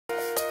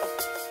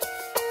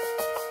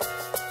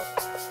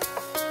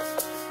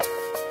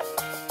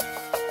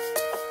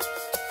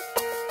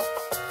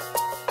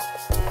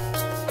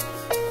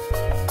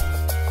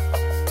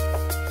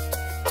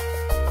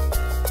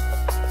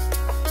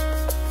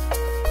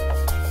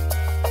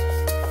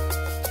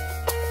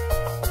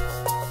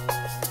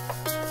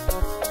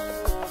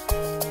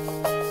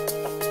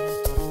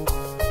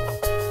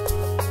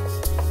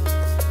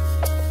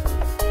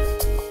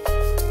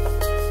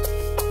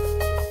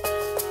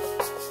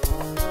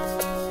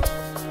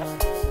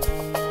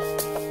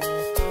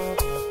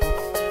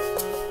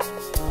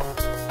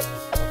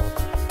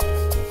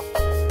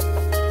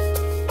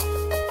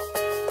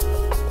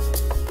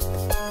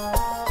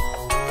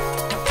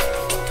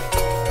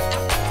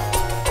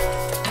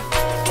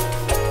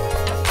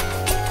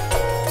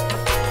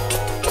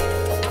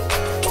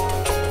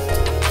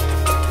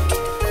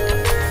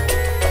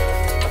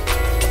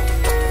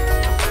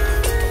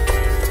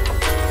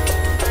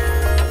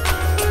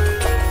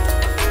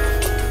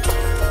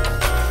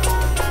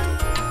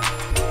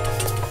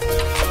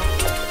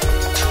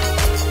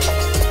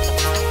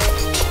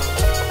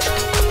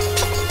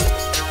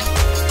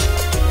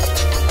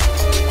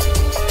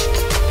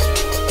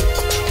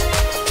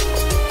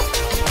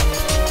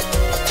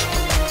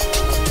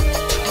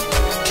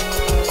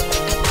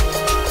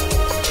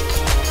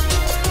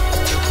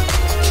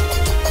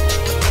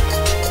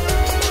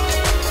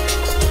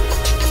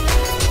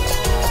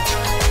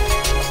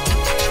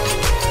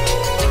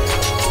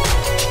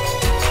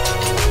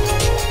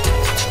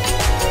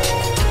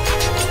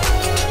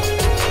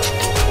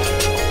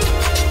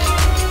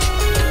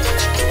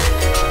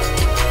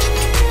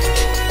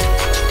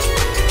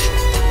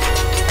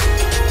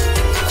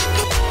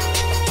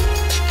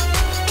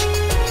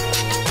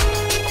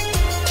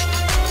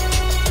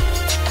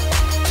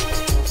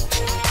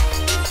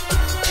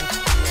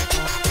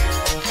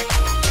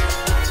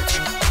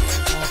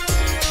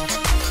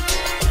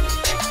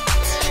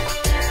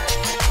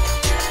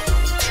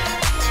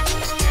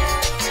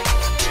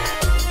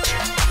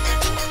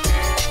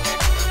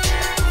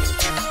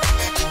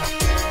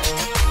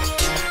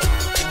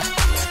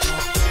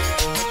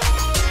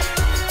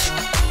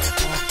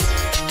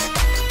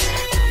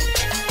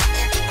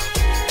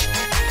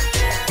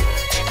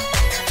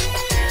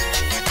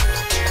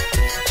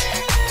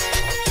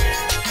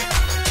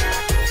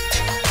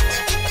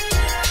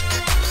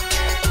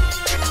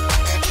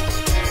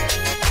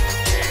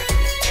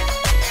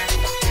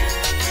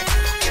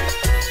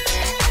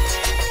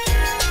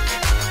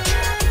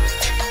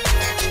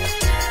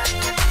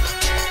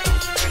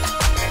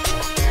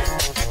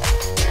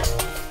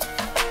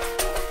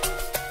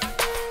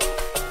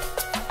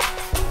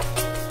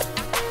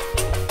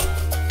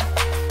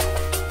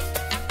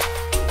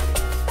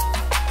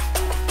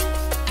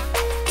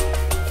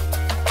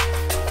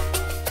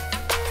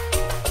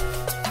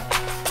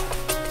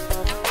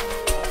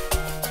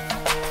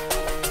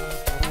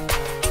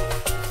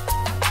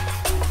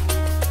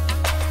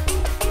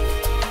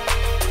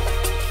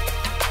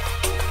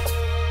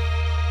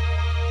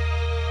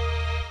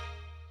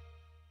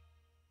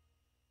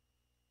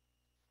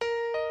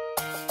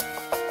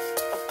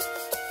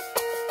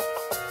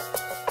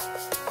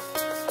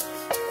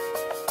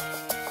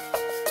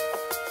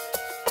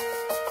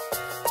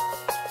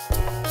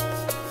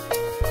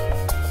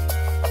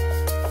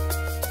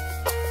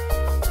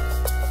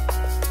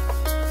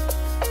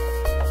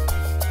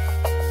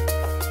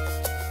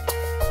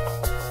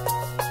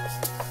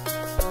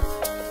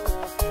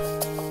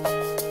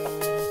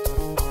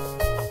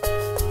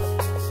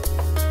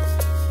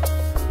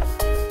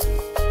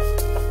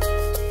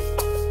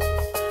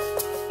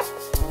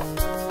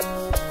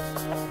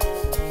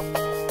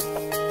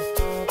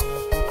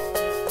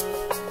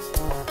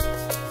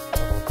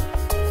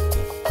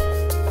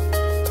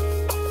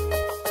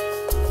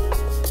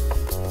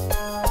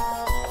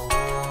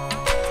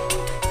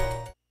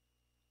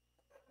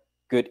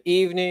Good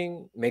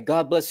evening. May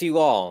God bless you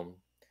all.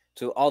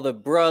 To all the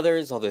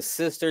brothers, all the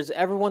sisters,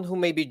 everyone who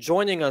may be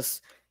joining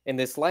us in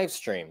this live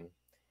stream.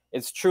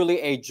 It's truly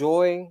a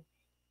joy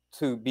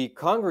to be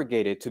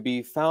congregated, to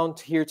be found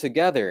here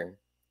together.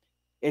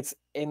 It's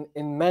an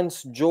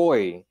immense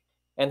joy.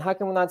 And how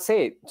can we not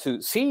say it?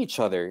 To see each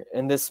other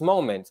in this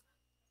moment.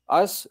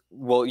 Us,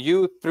 well,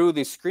 you through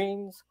the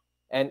screens,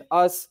 and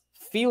us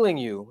feeling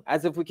you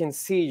as if we can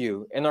see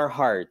you in our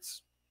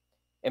hearts.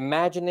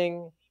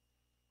 Imagining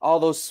all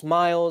those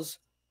smiles,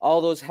 all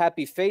those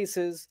happy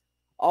faces,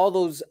 all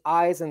those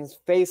eyes and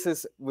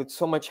faces with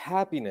so much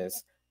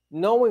happiness,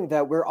 knowing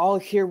that we're all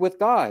here with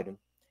God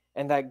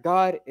and that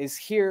God is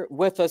here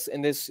with us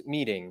in this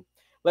meeting.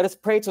 Let us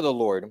pray to the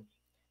Lord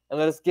and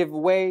let us give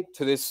way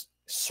to this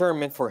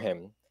sermon for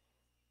him.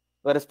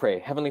 Let us pray.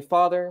 Heavenly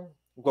Father,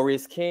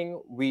 glorious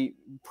King, we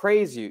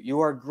praise you.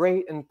 You are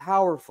great and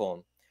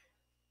powerful.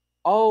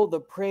 All the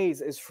praise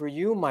is for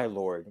you, my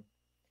Lord.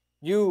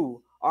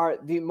 You are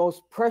the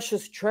most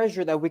precious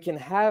treasure that we can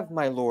have,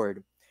 my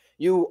Lord.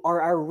 You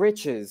are our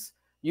riches.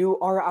 You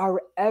are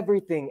our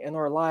everything in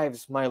our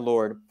lives, my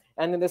Lord.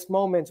 And in this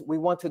moment, we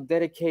want to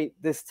dedicate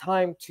this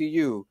time to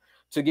you,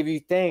 to give you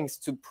thanks,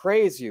 to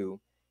praise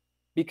you,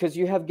 because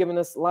you have given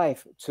us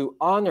life, to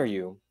honor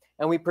you.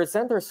 And we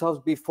present ourselves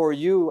before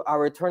you,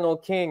 our eternal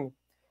King,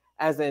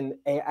 as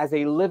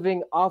a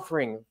living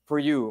offering for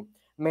you.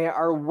 May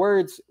our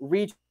words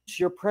reach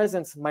your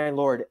presence, my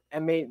Lord,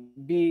 and may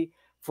it be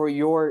for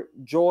your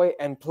joy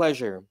and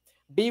pleasure.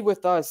 Be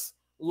with us,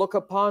 look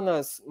upon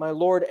us, my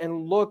Lord,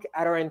 and look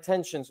at our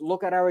intentions,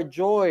 look at our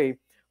joy,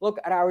 look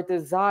at our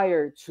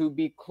desire to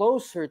be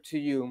closer to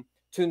you,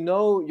 to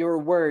know your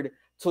word,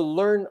 to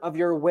learn of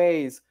your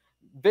ways.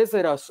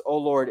 Visit us, O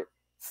Lord.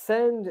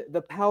 Send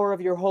the power of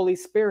your Holy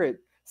Spirit.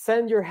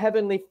 Send your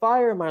heavenly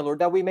fire, my Lord,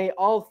 that we may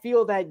all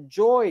feel that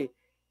joy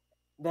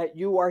that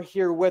you are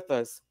here with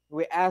us.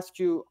 We ask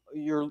you,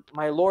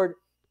 my Lord,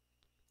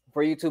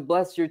 for you to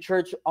bless your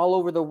church all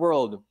over the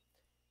world.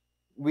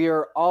 We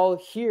are all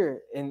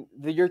here, and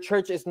your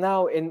church is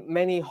now in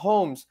many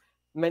homes,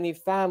 many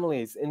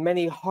families, in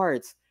many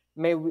hearts.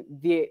 May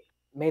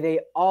they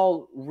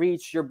all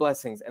reach your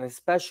blessings, and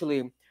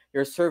especially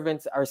your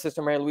servant, our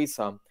sister Maria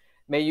Luisa.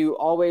 May you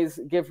always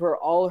give her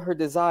all her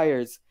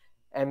desires,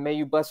 and may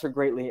you bless her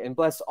greatly, and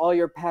bless all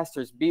your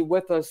pastors. Be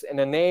with us in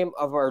the name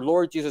of our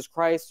Lord Jesus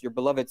Christ, your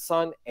beloved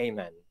Son.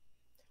 Amen.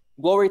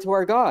 Glory to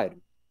our God.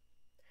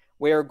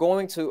 We are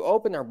going to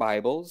open our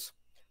Bibles.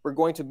 We're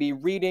going to be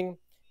reading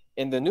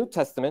in the New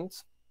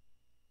Testament,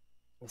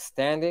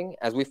 standing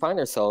as we find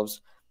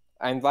ourselves.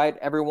 I invite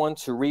everyone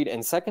to read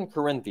in 2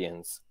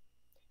 Corinthians,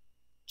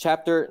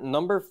 chapter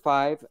number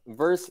 5,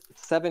 verse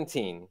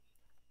 17.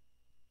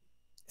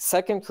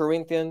 2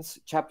 Corinthians,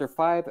 chapter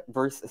 5,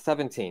 verse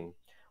 17.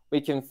 We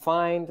can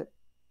find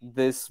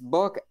this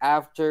book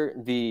after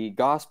the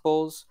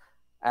Gospels,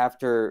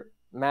 after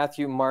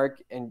Matthew,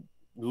 Mark, and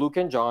Luke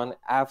and John,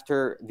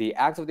 after the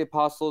Acts of the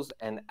Apostles,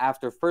 and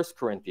after 1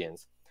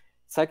 Corinthians.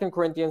 2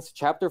 Corinthians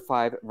chapter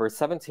 5, verse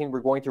 17, we're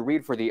going to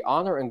read, for the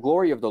honor and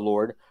glory of the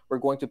Lord. We're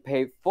going to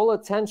pay full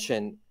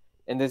attention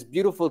in this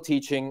beautiful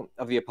teaching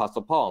of the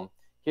Apostle Paul.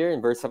 Here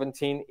in verse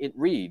 17, it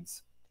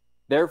reads,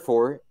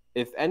 therefore,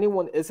 if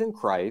anyone is in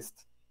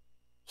Christ,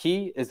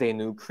 he is a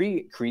new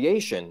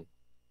creation.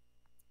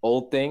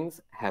 Old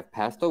things have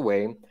passed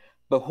away.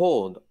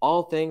 Behold,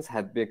 all things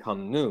have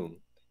become new.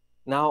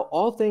 Now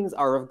all things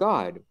are of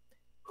God,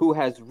 who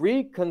has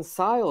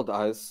reconciled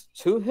us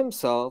to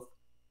himself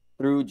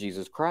through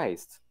Jesus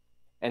Christ,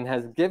 and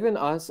has given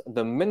us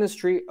the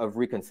ministry of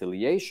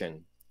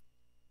reconciliation.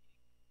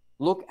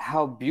 Look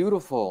how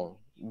beautiful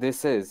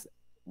this is,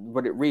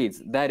 what it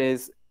reads. That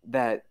is,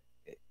 that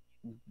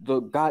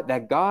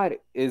God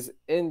is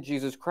in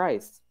Jesus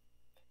Christ.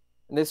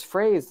 And this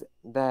phrase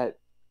that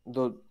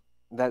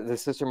the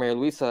sister Maria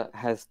Luisa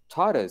has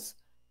taught us,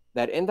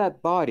 that in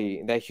that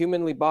body, that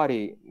humanly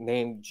body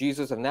named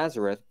Jesus of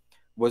Nazareth,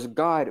 was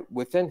God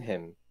within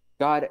him,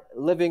 God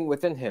living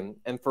within him.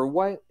 And for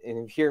what?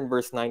 And here in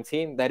verse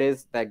 19, that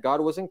is, that God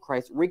was in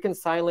Christ,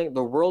 reconciling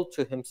the world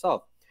to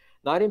himself,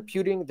 not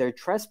imputing their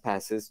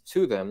trespasses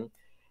to them,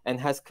 and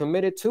has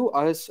committed to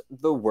us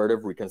the word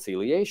of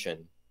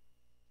reconciliation.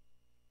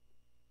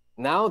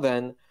 Now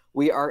then,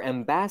 we are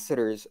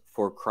ambassadors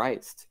for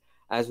Christ,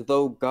 as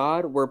though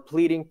God were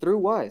pleading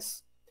through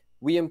us.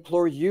 We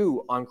implore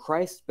you on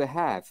Christ's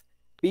behalf,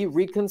 be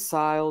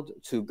reconciled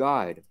to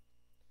God.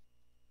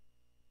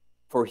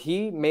 For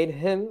he made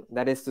him,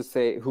 that is to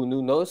say, who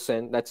knew no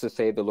sin, that's to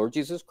say, the Lord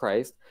Jesus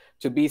Christ,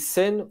 to be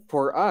sin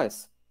for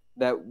us,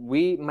 that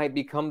we might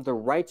become the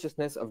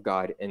righteousness of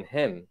God in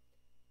him.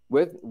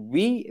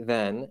 We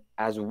then,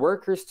 as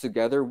workers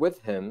together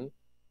with him,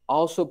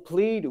 also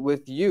plead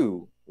with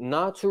you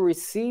not to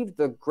receive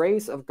the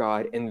grace of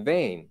God in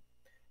vain.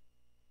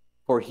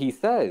 For he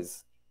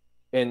says,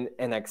 in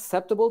an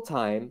acceptable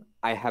time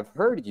I have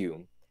heard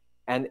you,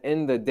 and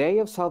in the day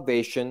of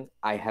salvation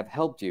I have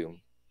helped you.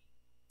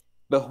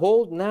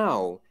 Behold,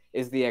 now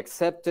is the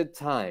accepted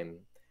time.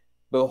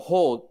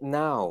 Behold,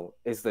 now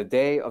is the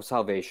day of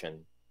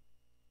salvation.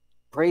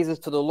 Praises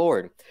to the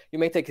Lord. You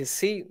may take a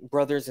seat,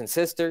 brothers and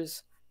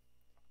sisters.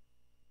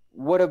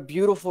 What a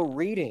beautiful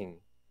reading.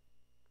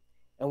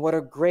 And what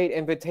a great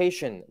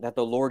invitation that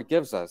the Lord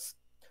gives us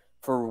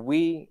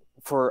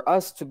for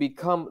us to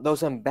become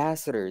those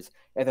ambassadors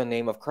in the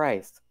name of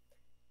Christ,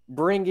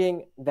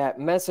 bringing that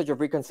message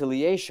of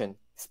reconciliation,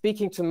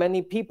 speaking to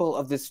many people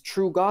of this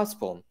true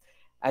gospel,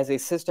 as a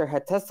sister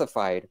had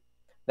testified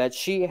that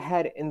she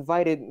had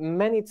invited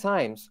many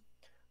times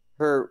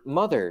her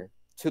mother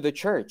to the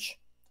church,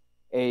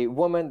 a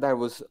woman that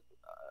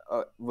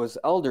was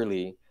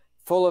elderly,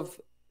 full of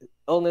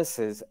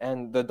illnesses,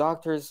 and the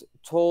doctors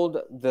told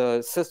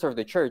the sister of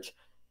the church,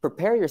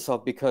 prepare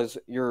yourself because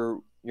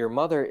your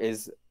mother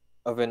is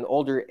of an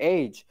older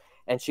age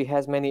and she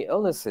has many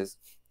illnesses,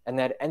 and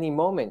at any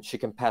moment she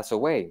can pass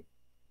away.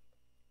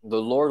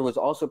 The Lord was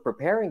also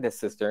preparing this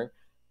sister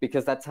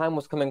because that time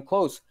was coming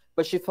close,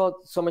 but she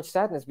felt so much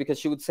sadness because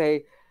she would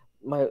say,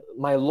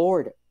 my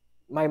Lord,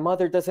 my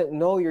mother doesn't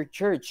know your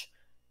church.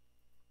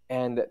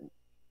 And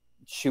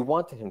she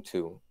wanted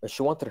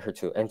her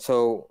to. And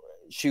so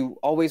she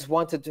always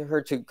wanted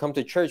her to come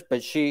to church,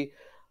 but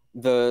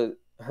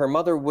her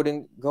mother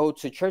wouldn't go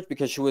to church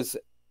because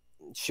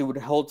she would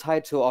hold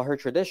tight to all her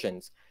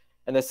traditions.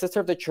 And the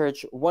sister of the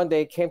church one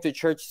day came to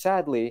church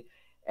sadly,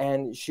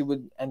 and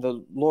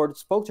the Lord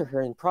spoke to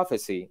her in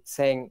prophecy,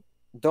 saying,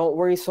 don't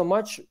worry so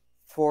much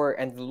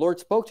and the Lord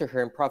spoke to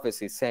her in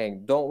prophecy,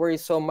 saying, don't worry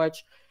so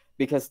much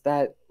because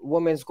that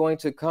woman is going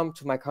to come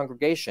to my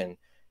congregation.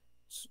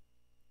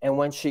 And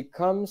when she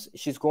comes,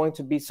 she's going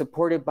to be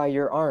supported by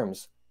your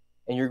arms,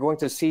 and you're going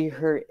to see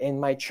her in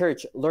my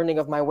church, learning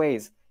of my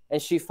ways. And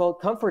she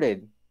felt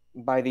comforted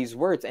by these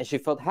words, and she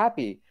felt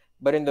happy.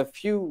 But in the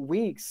few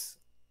weeks,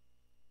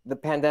 the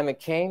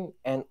pandemic came,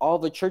 and all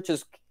the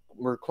churches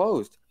were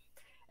closed.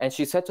 And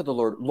she said to the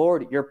Lord,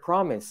 Lord, your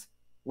promise,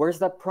 where's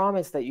that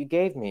promise that you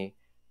gave me?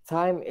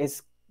 Time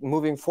is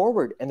moving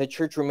forward, and the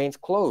church remains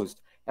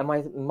closed, and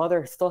my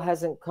mother still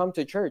hasn't come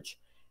to church.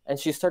 And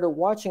she started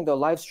watching the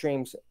live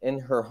streams in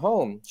her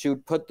home. She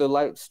would put the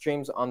live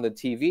streams on the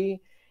TV,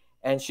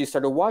 and she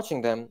started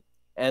watching them.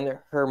 And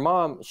her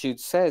mom, she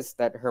says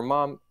that her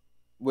mom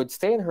would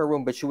stay in her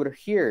room, but she would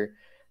hear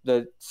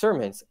the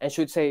sermons, and she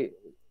would say,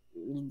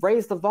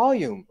 raise the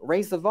volume.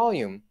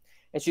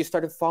 And she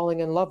started falling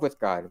in love with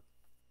God.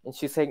 And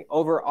she's saying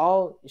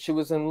overall, she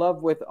was in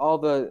love with all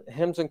the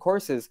hymns and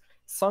courses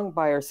sung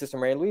by our sister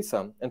Maria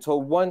Luisa,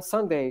 until one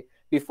Sunday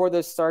before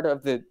the start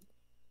of the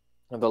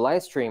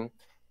live stream,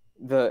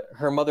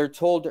 her mother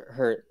told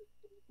her,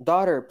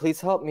 daughter, please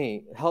help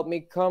me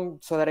come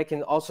so that I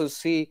can also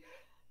see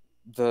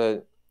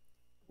the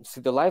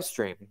live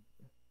stream.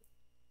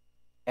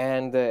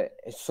 And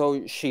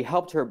so she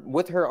helped her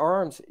with her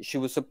arms. She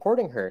was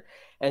supporting her,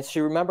 and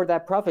she remembered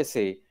that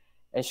prophecy,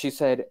 and she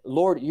said,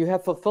 Lord, you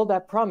have fulfilled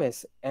that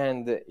promise.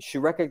 And she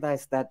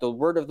recognized that the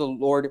word of the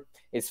Lord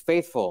is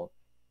faithful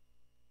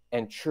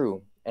and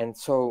true. And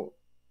so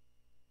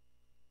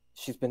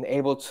she's been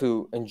able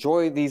to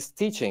enjoy these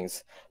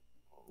teachings.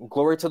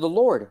 Glory to the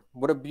Lord.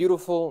 What a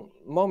beautiful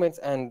moment.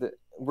 And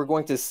we're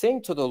going to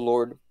sing to the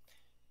Lord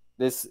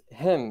this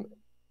hymn.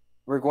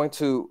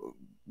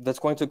 That's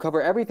going to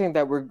cover everything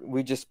that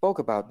we just spoke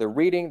about, the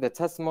reading, the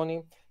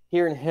testimony,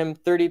 here in hymn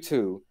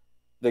 32,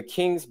 The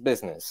King's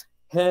Business.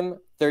 Hymn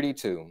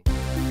 32.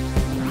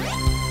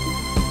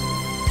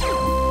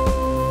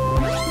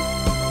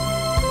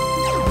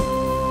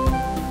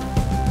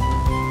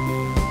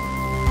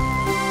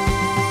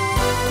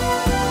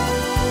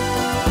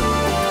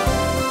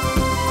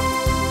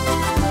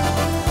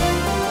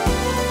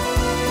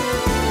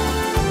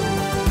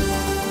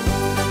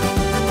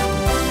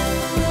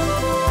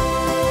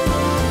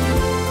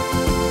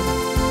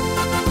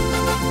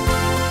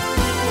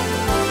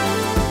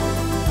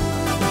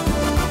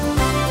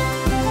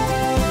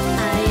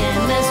 I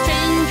am a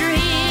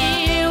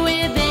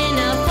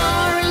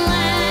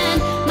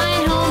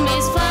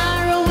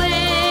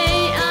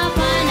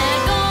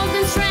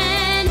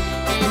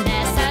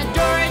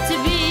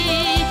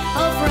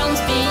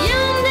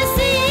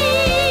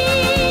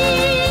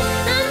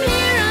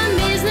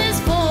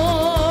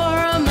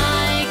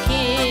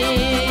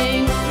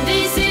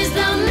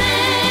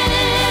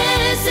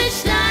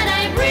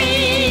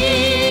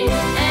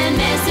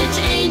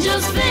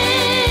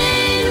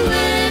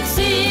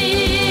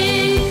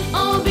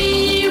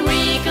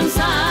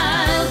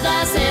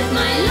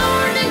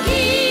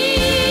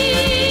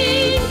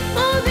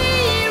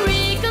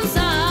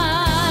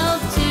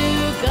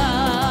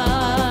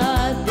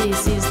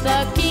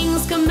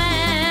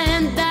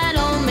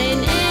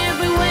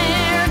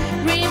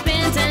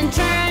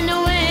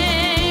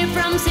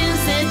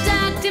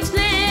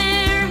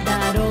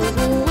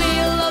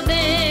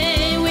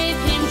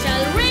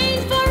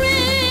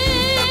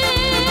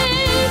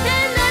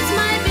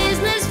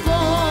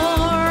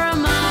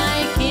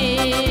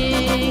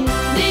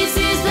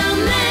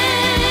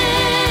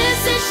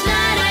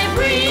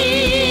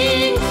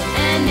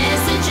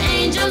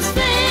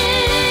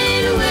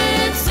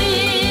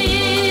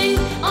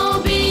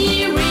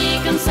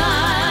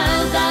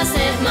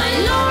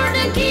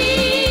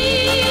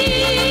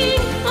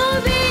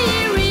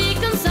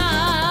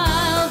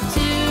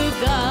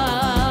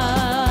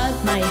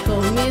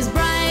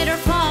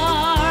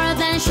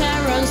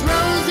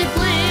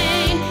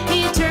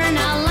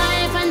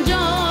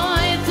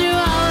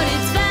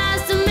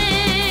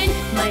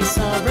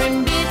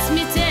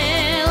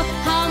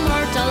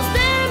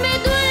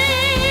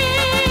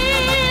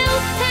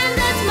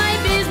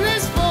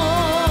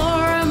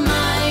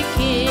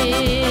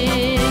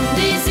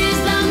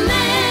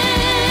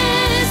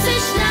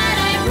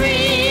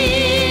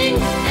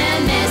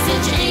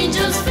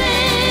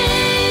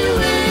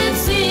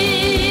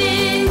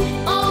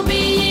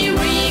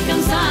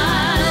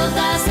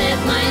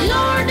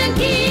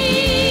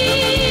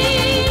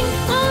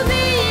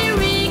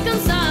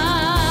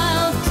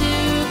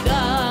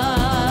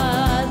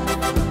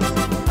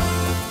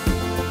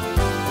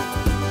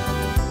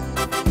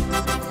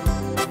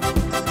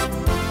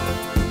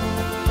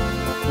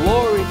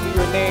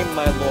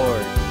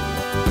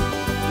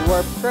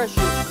your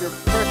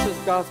precious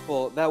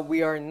gospel that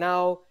we are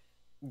now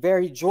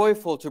very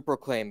joyful to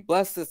proclaim.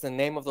 Blessed is the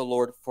name of the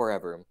Lord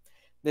forever.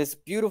 This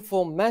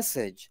beautiful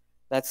message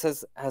that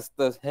says, as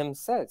the hymn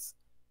says,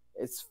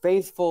 it's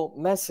faithful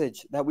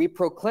message that we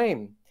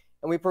proclaim.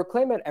 And we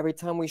proclaim it every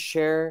time we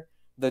share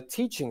the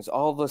teachings,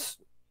 all the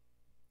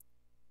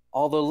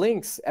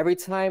links. Every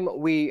time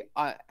we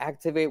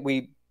activate,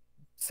 we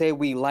say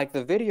we like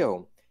the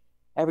video.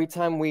 Every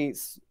time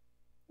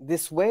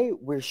this way,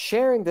 we're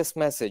sharing this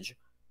message.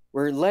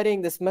 We're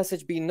letting this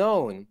message be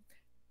known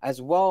as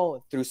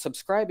well through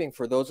subscribing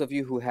for those of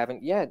you who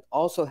haven't yet.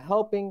 Also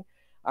helping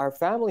our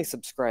family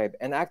subscribe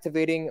and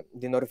activating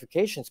the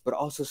notifications, but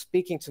also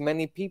speaking to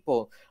many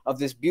people of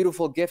this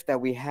beautiful gift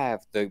that we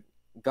have, the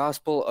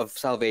gospel of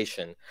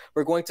salvation.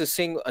 We're going to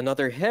sing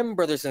another hymn,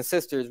 brothers and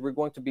sisters. We're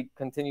going to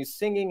continue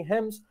singing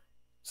hymns.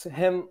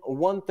 Hymn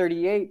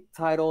 138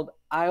 titled,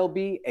 I'll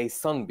Be a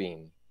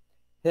Sunbeam.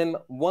 Hymn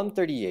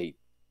 138.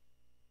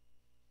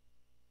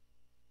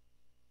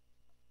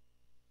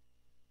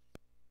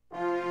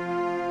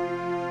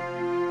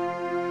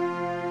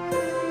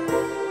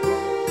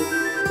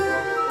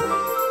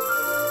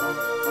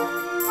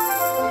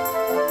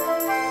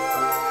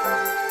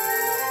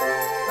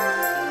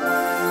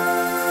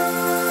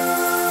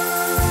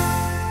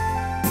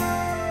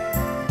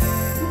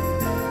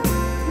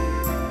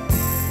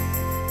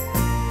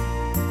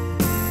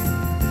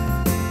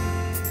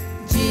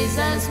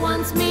 Jesus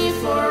wants me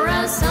for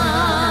a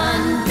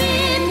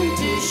sunbeam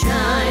to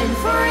shine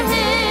for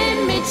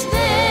him each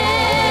day.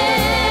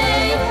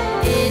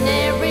 In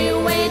every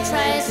way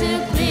tries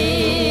to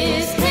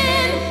please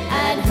him,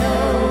 at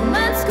home,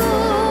 at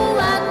school,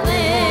 at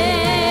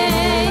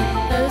play.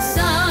 The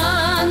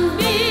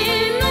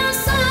sunbeam,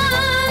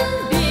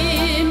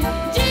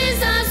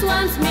 Jesus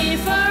wants me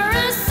for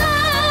a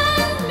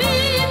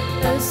sunbeam.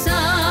 The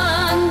sunbeam,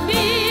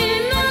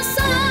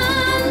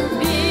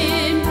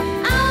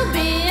 I'll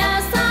be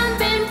a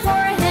sunbeam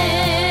for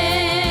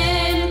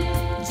him.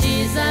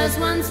 Jesus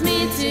wants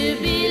me to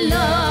be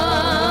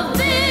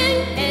loving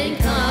and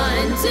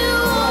kind to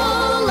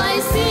all I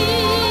see,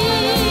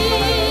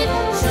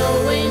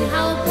 showing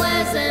how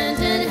pleasant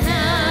and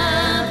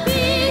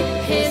happy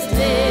his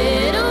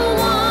little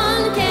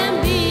one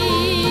can be.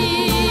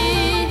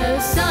 The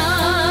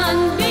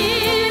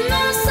sunbeam,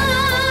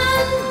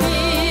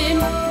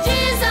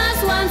 Jesus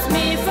wants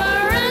me for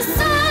a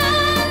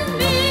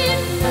sunbeam.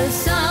 The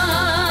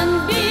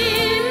sunbeam,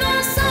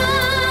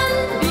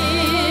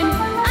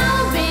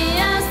 I'll be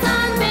a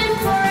sunbeam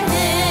for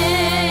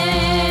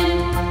him.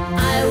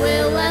 I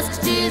will ask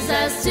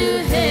Jesus to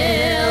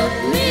help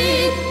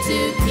me to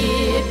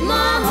keep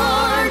my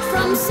heart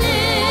from sin,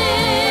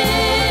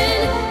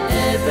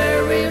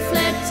 ever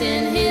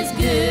reflecting his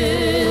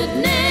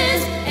goodness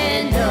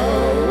and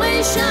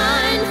always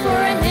shine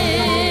for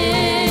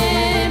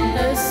him.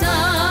 The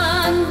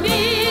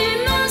sunbeam,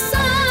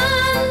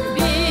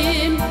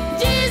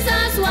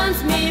 Jesus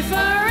wants me for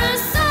a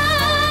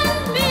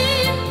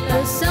sunbeam.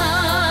 The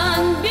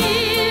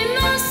sunbeam,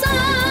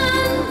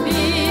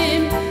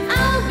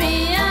 I'll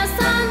be a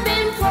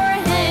sunbeam for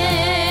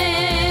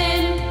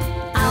him.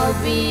 I'll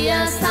be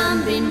a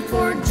sunbeam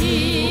for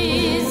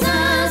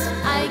Jesus.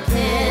 I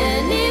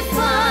can if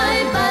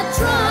I but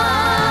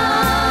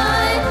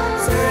try,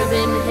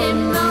 serving him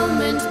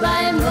moment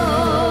by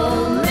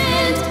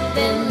moment,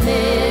 then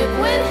live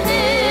with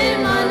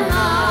him on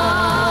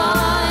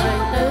high.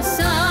 The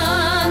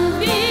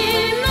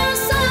sunbeam,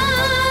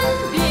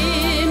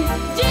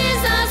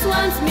 Jesus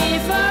wants me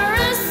for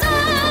a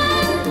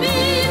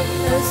sunbeam.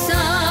 The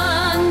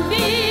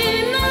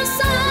sunbeam,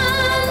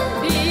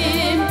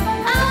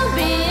 I'll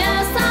be a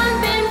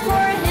sunbeam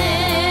for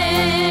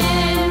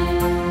him.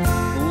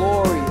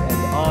 Glory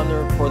and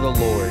honor for the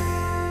Lord.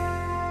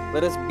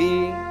 Let us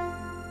be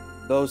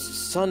those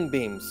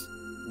sunbeams,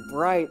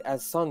 bright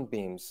as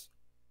sunbeams,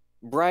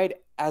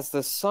 bright as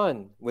the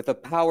sun with the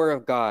power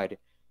of God,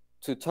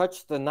 to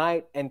touch the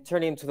night and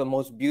turn it into the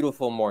most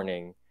beautiful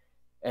morning,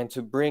 and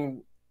to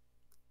bring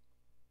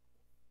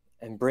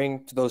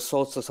to those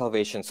souls to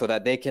salvation so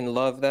that they can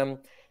love the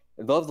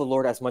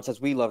Lord as much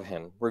as we love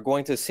him. We're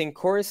going to sing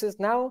choruses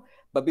now,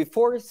 but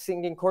before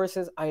singing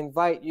choruses, I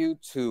invite you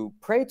to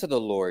pray to the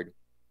Lord.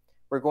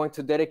 We're going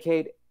to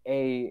dedicate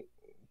a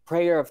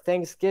prayer of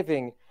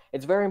thanksgiving.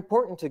 It's very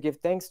important to give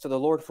thanks to the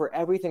Lord for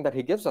everything that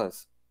he gives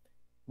us.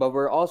 But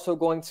we're also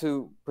going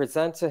to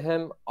present to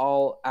him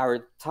all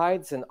our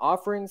tithes and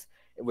offerings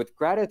with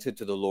gratitude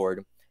to the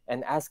Lord,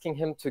 and asking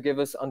him to give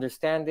us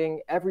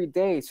understanding every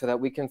day so that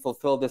we can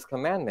fulfill this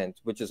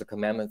commandment, which is a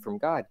commandment from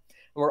God.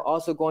 And we're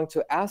also going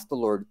to ask the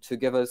Lord to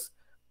give us,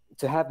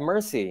 to have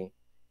mercy,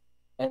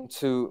 and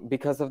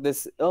because of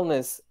this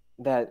illness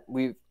that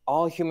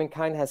all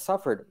humankind has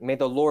suffered, may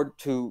the Lord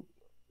to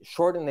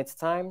shorten its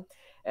time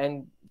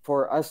and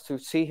for us to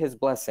see his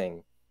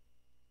blessing.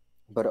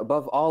 But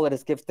above all, let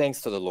us give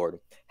thanks to the Lord.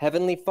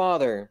 Heavenly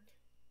Father,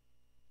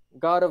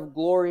 God of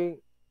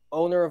glory,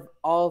 owner of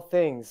all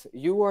things,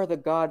 you are the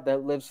God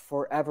that lives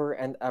forever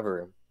and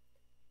ever.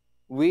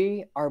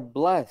 We are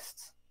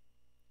blessed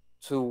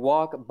to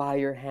walk by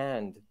your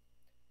hand,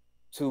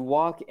 to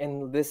walk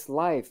in this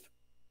life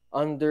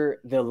under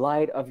the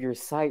light of your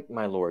sight,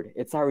 my Lord.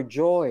 It's our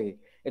joy.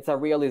 It's our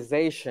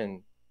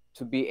realization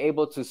to be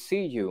able to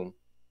see you.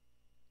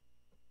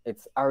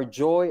 It's our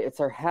joy. It's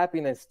our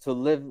happiness to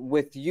live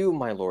with you,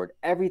 my Lord.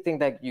 Everything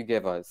that you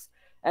give us,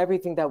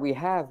 everything that we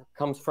have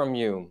comes from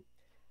you.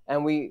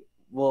 And we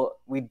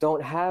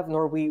don't have,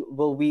 nor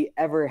will we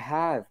ever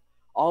have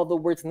all the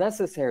words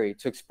necessary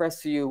to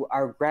express to you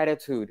our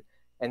gratitude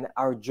and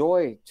our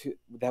joy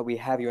that we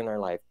have you in our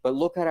life. But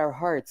look at our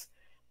hearts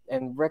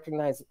and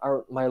recognize,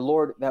 my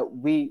Lord, that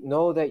we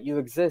know that you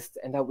exist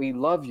and that we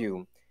love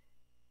you,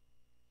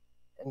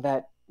 and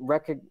that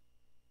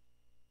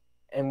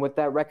and with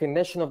that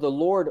recognition of the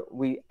Lord,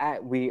 we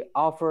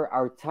offer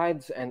our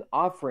tithes and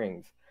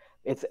offerings.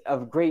 It's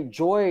of great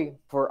joy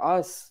for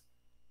us,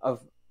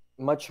 of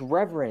much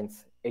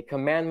reverence, a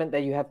commandment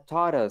that you have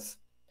taught us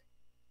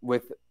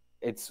with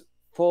its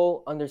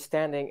full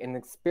understanding in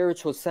the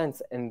spiritual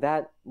sense. In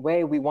that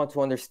way, we want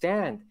to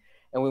understand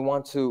and we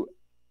want to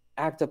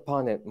act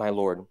upon it, my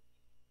Lord.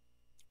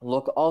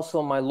 Look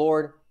also, my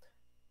Lord,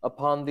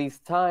 upon these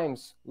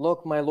times.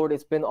 Look, my Lord,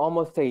 it's been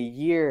almost a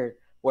year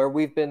where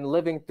we've been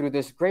living through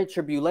this great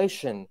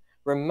tribulation.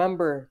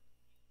 Remember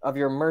of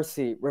your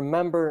mercy.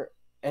 Remember,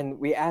 and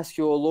we ask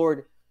you, O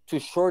Lord, to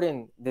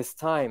shorten this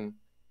time,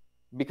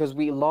 because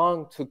we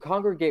long to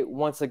congregate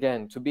once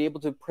again, to be able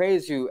to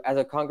praise you as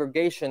a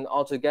congregation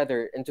all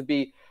together, and to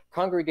be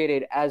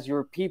congregated as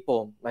your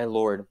people, my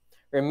Lord.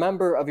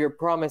 Remember of your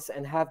promise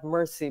and have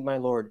mercy, my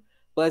Lord.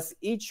 Bless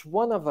each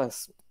one of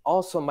us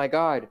also, my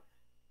God.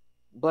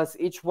 Bless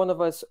each one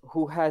of us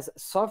who has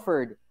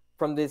suffered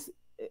from this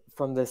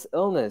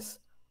illness.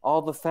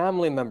 All the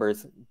family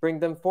members, bring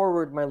them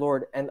forward, my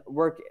Lord, and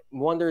work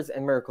wonders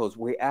and miracles.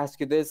 We ask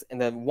you this in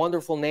the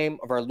wonderful name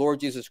of our Lord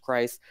Jesus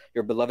Christ,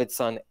 your beloved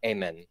Son.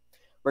 Amen.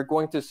 We're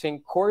going to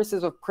sing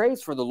choruses of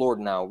praise for the Lord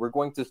now. We're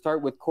going to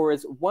start with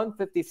chorus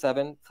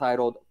 157,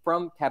 titled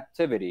From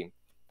Captivity.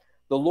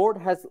 The Lord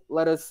has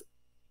led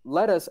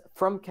us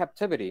from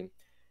captivity,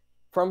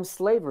 from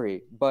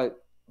slavery,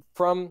 but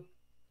from,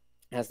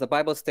 as the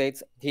Bible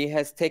states, he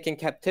has taken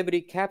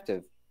captivity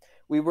captive.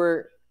 We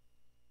were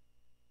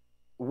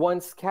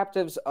once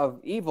captives of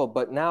evil,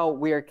 but now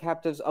we are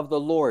captives of the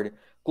Lord.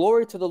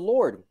 Glory to the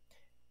Lord.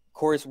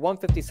 Chorus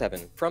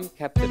 157, From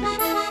Captivity.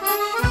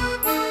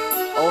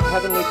 O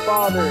Heavenly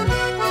Father,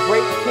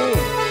 great King,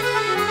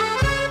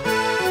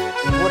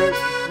 what a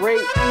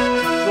great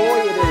joy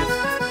it is,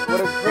 what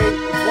a great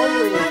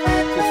wonder it is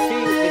to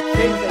see the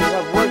change that you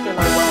have worked in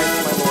our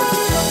lives, my Lord.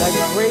 That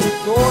great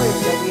joy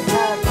that we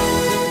have to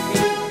be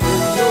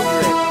your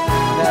children,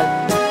 that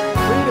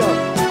freedom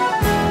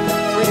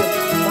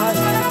not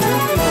to do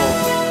evil,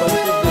 but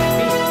to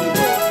defeat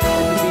evil,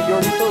 and to be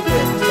your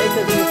children. Make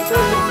us your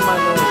servants, my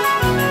Lord,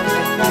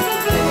 and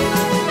captivate.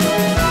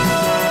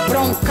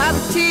 From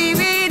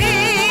captivity,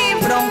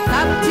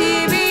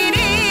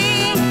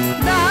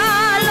 the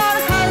Lord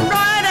has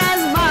brought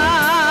us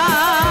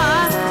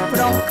back.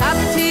 From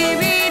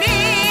captivity,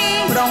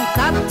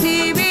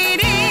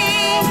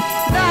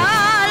 the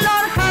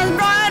Lord has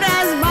brought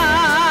us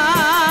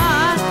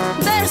back.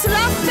 There's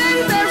laughter,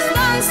 there's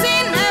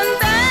dancing, and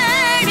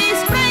there is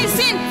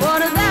praising, for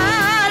the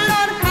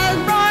Lord has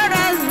brought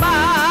us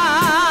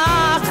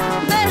back.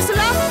 There's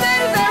laughter,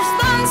 there's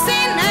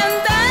dancing, and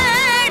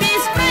there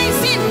is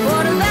praising,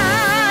 for the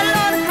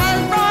Lord has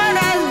brought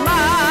us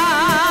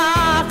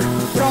back.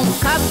 From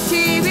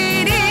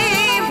captivity,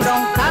 the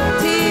Lord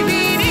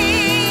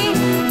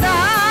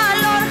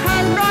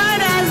has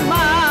brought us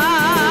back.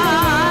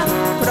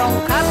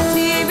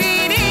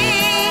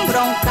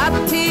 From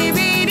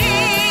captivity,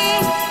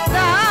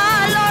 the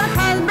Lord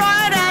has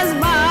brought us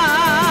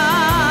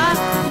back.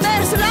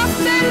 There's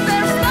laughter,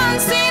 there's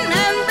dancing,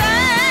 and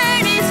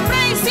there is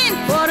praising,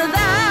 for the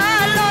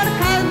Lord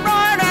has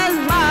brought us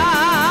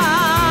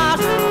back.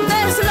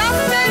 There's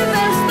laughter,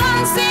 there's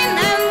dancing,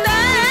 and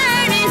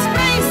there is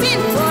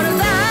praising, for the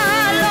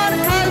Lord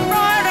has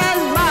brought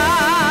us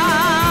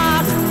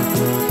back.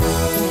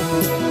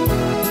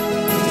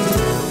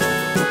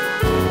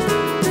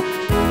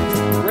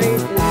 Great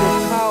is your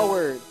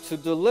power to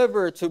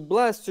deliver, to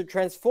bless, to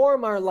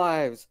transform our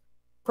lives.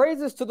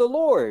 Praises to the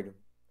Lord.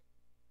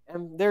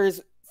 And there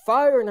is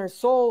fire in our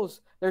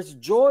souls. There's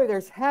joy.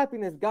 There's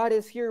happiness. God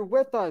is here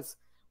with us.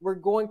 We're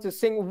going to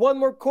sing one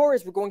more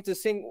chorus. We're going to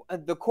sing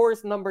the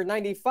chorus number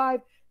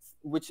 95,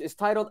 which is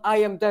titled, I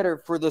Am Debtor,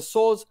 for the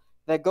souls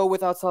that go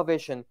without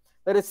salvation.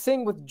 Let us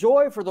sing with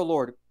joy for the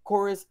Lord.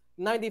 Chorus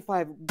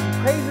 95.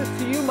 Praises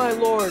to you, my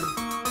Lord.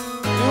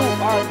 You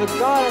are the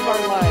God of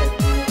our lives.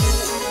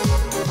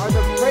 Are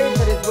the praise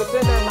that is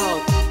within our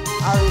mouth.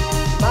 Our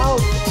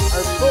mouth,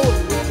 our souls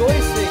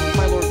rejoicing,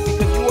 my Lord,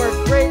 because you are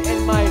great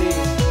and mighty.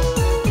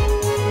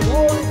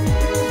 Glory to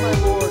you, my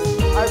Lord.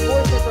 Our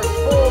voices are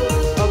full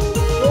of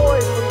joy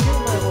for you,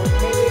 my Lord.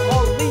 May they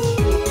all reach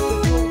you,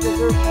 because you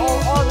deserve all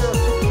honor,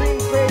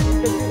 supreme praise,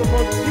 because you're the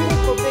most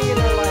beautiful thing in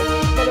our life.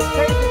 May the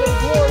praises and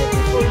glory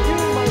be for you,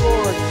 my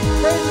Lord.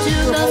 Praise To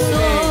your the holy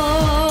name.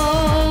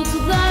 souls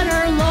that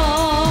are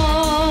lost,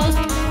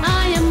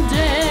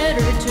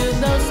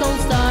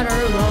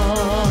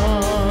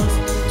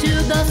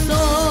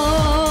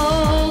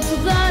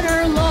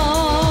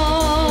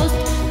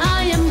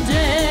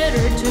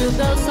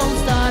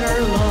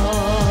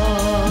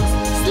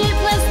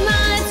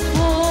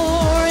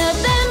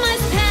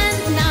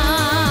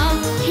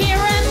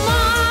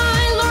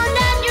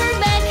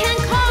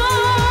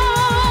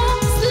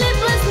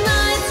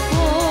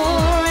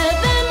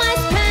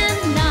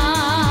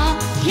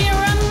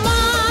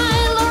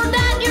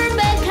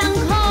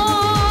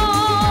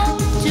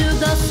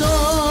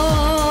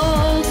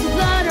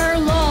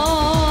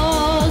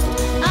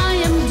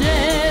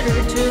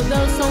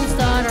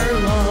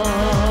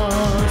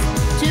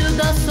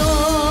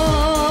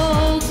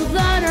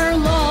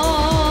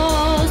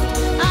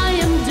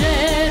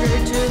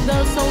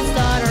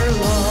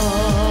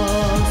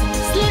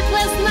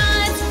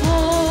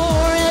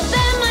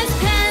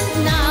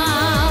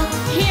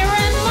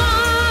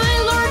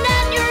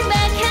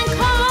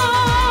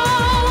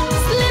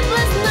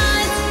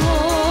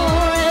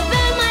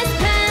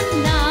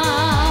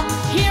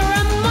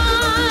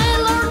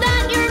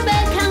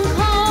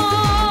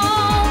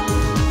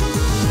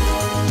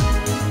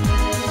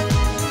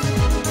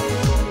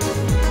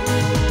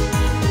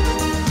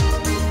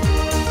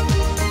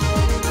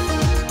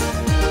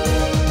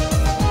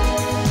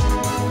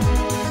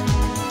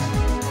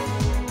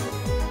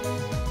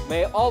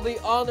 Let all the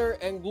honor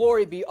and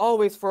glory be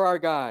always for our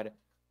God.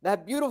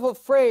 That beautiful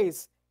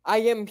phrase, I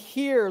am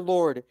here,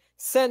 Lord.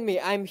 Send me.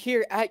 I'm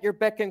here at your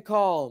beck and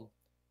call.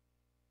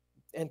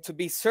 And to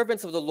be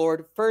servants of the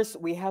Lord,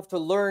 first we have to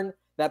learn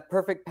that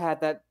perfect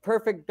path, that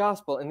perfect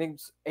gospel. And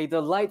it's a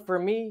delight for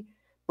me,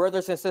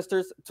 brothers and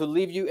sisters, to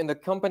leave you in the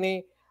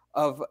company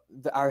of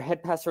our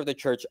head pastor of the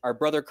church, our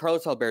brother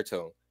Carlos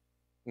Alberto.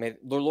 May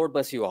the Lord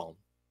bless you all.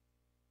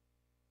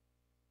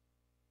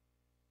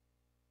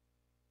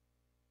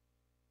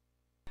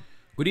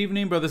 Good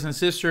evening, brothers and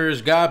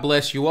sisters. God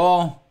bless you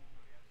all.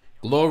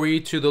 Glory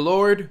to the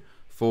Lord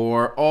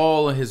for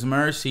all his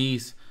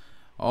mercies,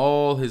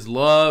 all his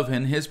love,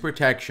 and his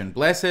protection.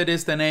 Blessed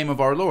is the name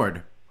of our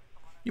Lord.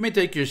 You may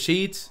take your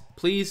seats,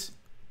 please.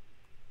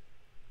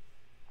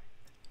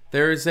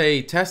 There is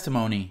a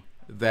testimony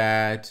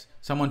that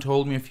someone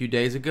told me a few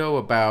days ago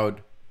about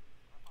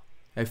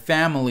a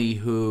family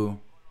who,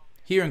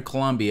 here in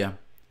Colombia,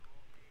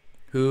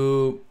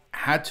 who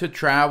had to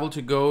travel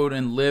to go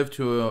and live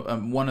to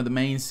one of the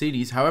main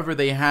cities. However,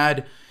 they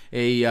had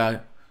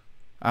a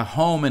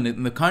home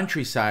in the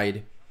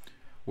countryside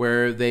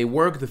where they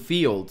work the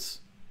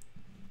fields,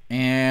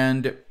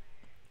 and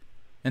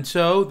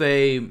so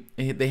they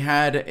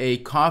had a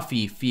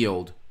coffee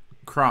field,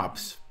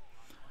 crops.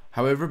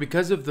 However,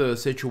 because of the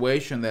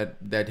situation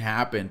that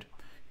happened,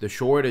 the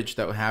shortage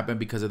that happened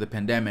because of the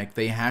pandemic,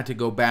 they had to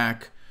go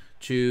back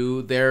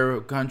to their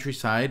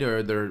countryside,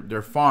 or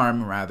their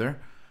farm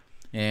rather.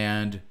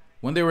 And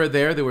when they were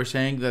there, they were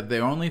saying that the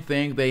only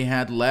thing they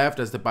had left,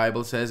 as the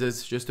Bible says,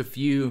 is just a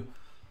few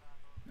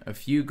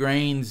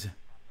grains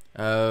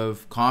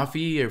of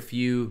coffee, a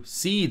few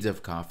seeds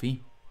of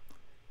coffee.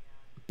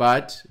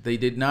 But they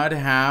did not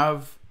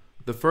have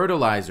the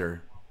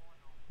fertilizer.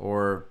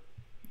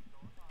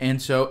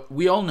 And so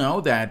we all know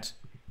that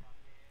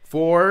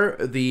for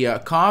the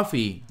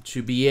coffee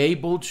to be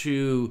able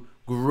to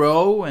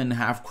grow and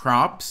have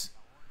crops,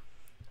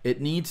 it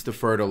needs the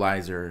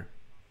fertilizer.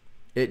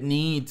 It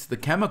needs the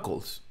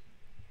chemicals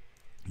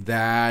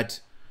that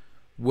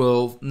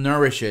will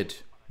nourish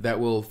it,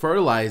 that will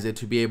fertilize it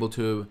to be able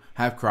to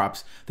have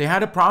crops. They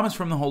had a promise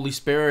from the Holy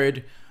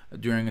Spirit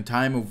during a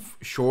time of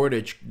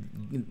shortage.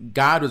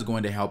 God was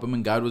going to help them,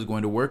 and God was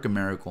going to work a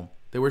miracle.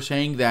 They were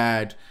saying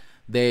that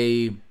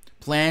they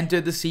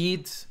planted the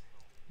seeds,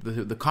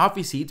 the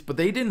coffee seeds, but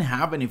they didn't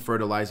have any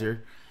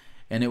fertilizer,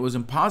 and it was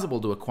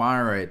impossible to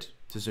acquire it,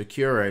 to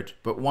secure it.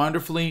 But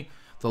wonderfully,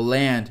 the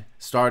land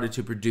started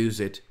to produce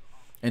it,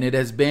 and it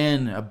has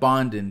been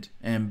abundant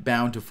and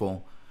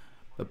bountiful.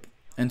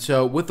 And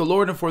so with the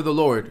Lord and for the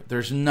Lord,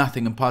 there's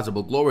nothing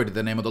impossible. Glory to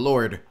the name of the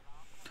Lord.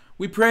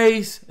 We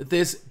praise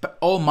this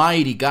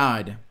almighty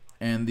God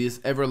and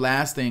this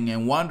everlasting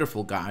and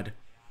wonderful God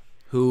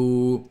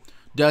who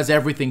does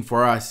everything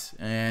for us.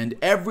 And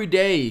every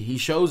day he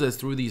shows us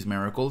through these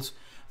miracles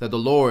that the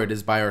Lord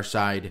is by our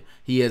side.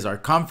 He is our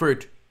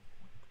comfort.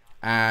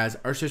 As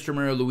our sister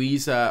Maria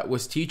Luisa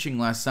was teaching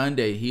last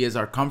Sunday, he is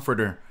our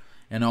comforter.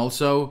 And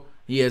also,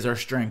 he is our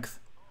strength,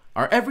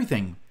 our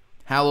everything.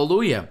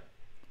 Hallelujah.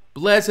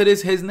 Blessed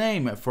is his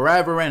name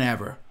forever and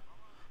ever.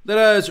 Let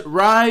us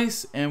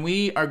rise, and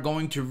we are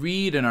going to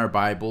read in our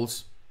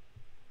Bibles.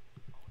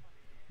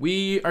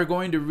 We are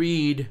going to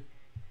read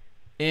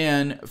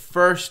in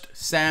 1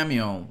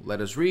 Samuel. Let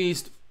us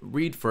read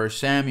 1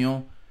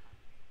 Samuel,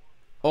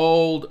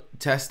 Old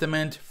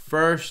Testament,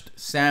 1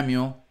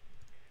 Samuel,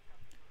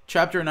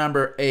 chapter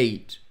number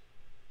 8.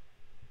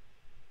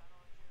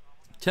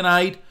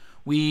 Tonight,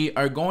 we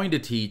are going to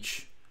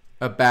teach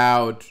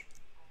about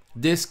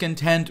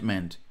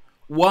discontentment.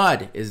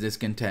 What is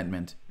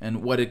discontentment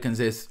and what it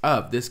consists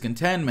of?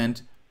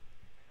 Discontentment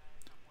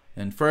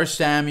in 1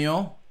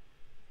 Samuel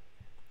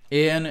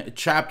in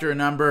chapter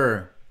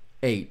number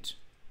 8.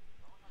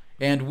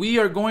 And we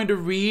are going to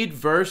read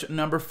verse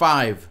number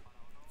 5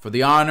 for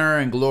the honor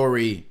and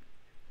glory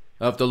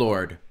of the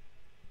Lord.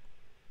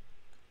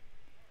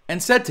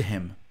 And said to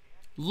him,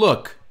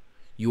 Look,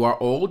 you are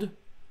old.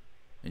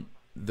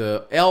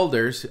 The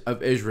elders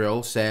of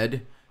Israel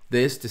said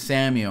this to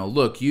Samuel,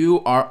 Look,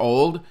 you are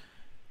old,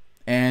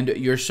 and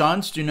your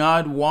sons do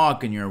not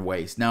walk in your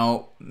ways.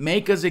 Now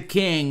make us a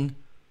king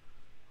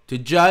to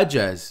judge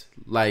us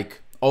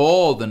like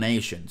all the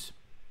nations.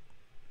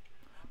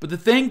 But the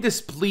thing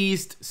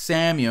displeased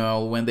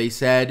Samuel when they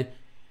said,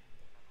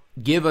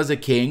 Give us a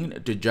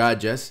king to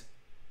judge us.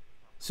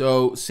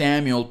 So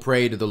Samuel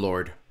prayed to the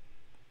Lord.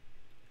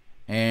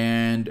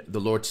 And the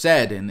Lord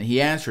said, and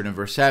he answered in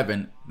verse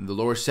 7, the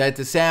Lord said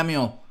to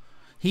Samuel,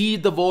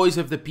 Heed the voice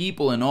of the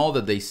people in all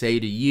that they say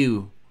to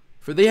you,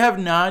 for they have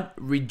not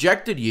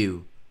rejected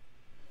you,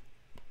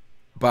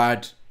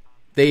 but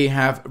they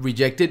have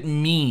rejected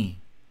me,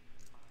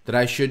 that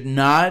I should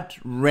not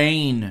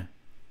reign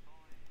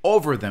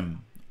over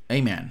them.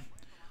 Amen.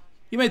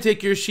 You may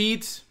take your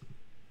seats.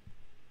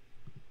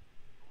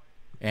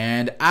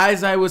 And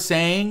as I was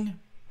saying,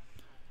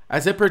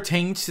 as it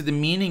pertains to the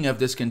meaning of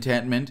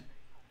discontentment,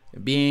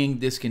 being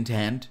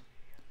discontent,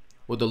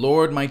 what the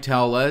Lord might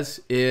tell us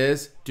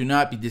is, do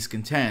not be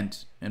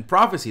discontent. And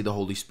prophecy, the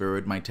Holy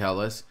Spirit might tell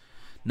us,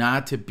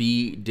 not to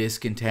be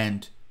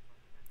discontent.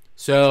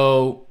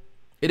 So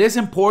it is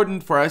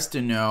important for us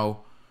to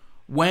know,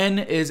 when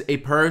is a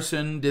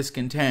person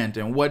discontent,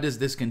 and what does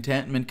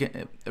discontentment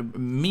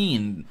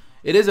mean?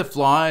 It is a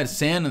flaw, a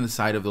sin in the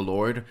sight of the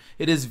Lord.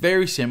 It is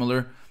very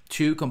similar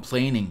to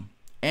complaining.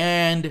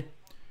 And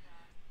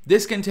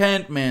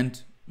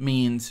discontentment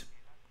means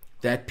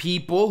that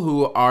people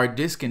who are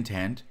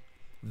discontent,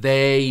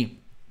 they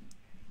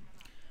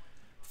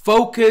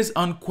focus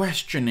on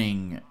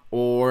questioning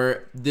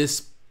or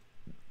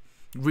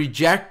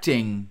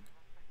rejecting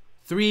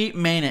three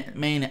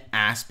main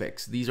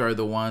aspects. These are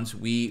the ones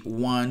we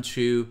want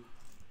to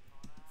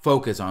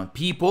focus on.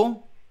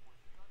 People,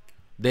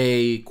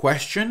 they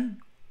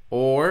question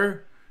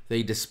or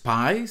they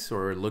despise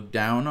or look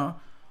down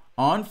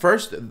on.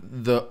 First,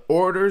 the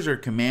orders or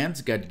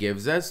commands God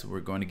gives us. We're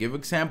going to give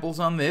examples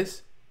on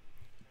this.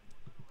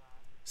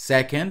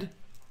 Second,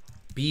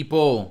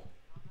 people,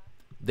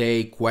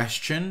 they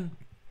question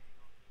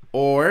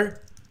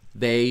or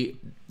they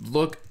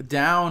look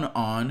down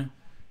on,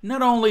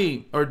 not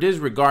only, or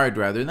disregard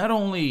rather, not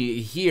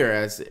only here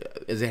as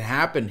it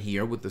happened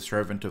here with the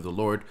servant of the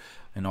Lord,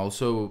 and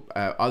also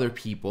other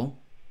people.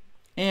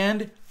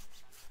 And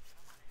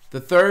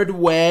the third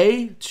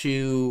way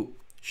to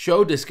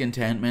show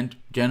discontentment,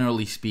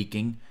 generally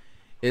speaking,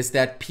 is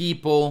that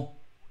people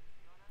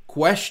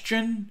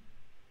question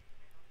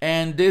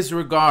and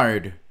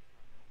disregard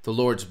the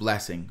Lord's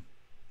blessing.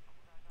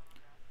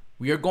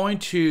 We are going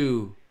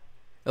to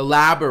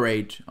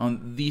elaborate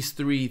on these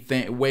three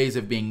ways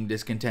of being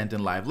discontent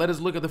in life. Let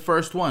us look at the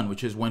first one,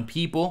 which is when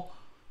people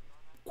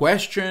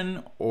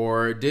question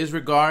or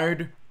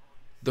disregard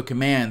the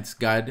commands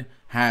God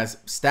has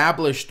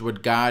established,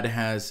 what God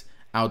has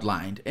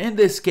outlined. In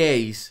this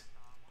case,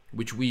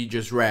 which we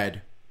just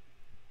read,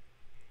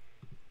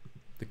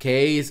 the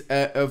case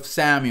of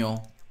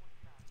Samuel,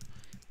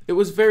 it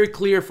was very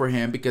clear for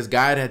him, because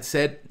God had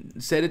said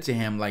it to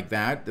him like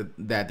that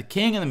the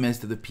king in the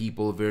midst of the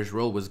people of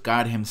Israel was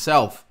God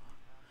himself,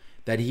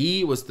 that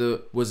he was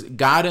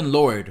God and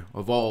Lord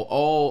of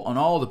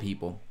all the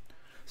people.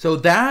 So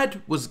that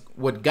was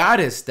what God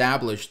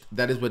established.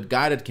 That is what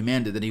God had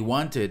commanded, that he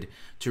wanted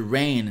to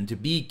reign and to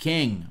be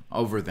king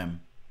over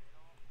them.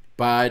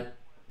 But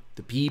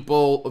the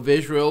people of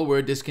Israel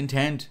were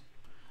discontent.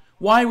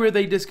 Why were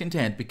they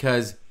discontent?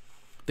 Because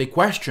they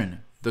questioned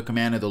the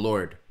command of the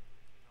Lord,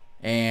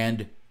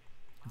 and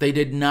they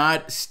did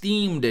not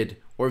esteem it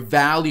or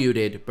valued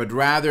it, but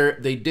rather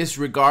they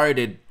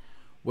disregarded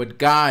what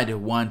God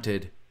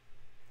wanted,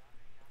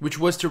 which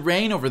was to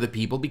reign over the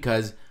people,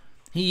 because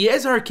he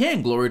is our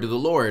king, glory to the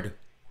Lord,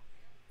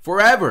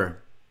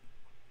 forever,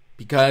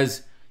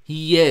 because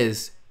he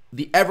is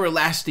the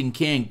everlasting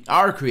king,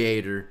 our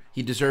creator.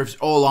 He deserves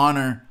all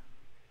honor.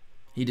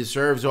 He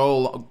deserves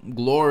all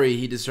glory.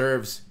 He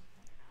deserves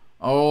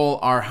all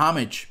our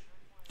homage.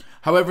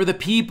 However, the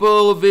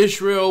people of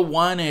Israel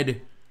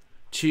wanted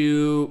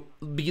to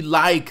be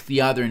like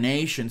the other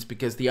nations,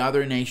 because the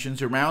other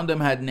nations around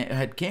them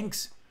had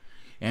kings.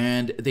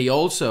 And they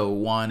also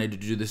wanted to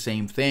do the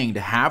same thing, to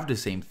have the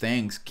same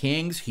things.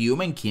 Kings,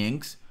 human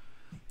kings,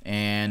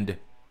 and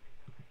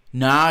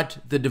not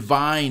the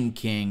divine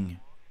king.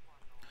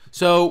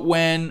 So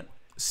when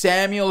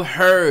Samuel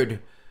heard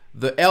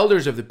the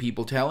elders of the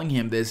people telling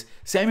him this,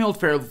 Samuel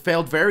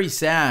felt very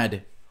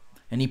sad.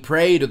 And he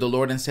prayed to the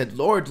Lord and said,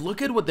 Lord,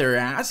 look at what they're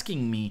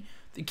asking me.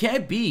 It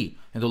can't be.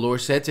 And the Lord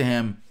said to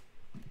him,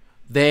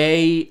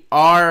 they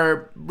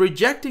are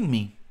rejecting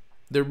me.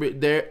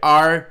 They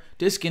are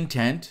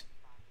discontent.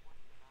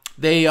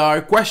 They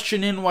are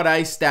questioning what I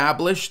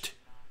established.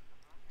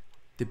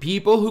 The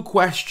people who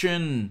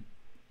question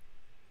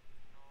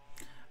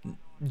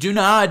do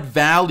not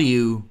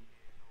value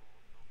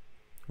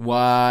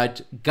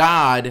what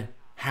God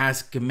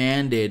has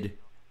commanded.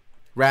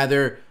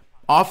 Rather,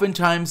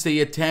 oftentimes they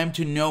attempt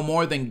to know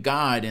more than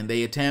God, and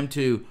they attempt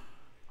to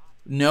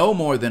know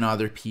more than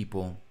other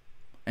people.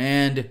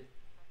 And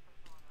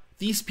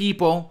these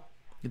people,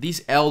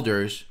 these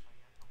elders,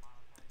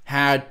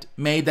 had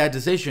made that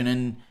decision,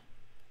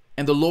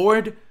 and the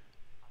Lord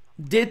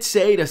did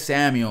say to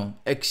Samuel,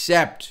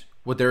 accept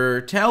what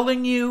they're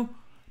telling you,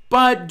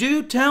 but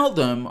do tell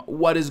them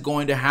what is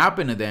going to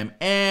happen to them.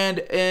 And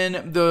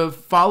in the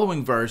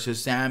following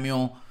verses,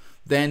 Samuel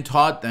then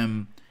taught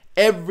them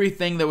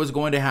everything that was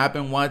going to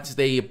happen once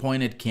they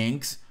appointed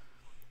kings,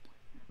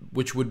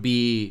 which would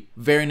be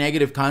very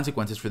negative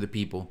consequences for the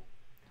people.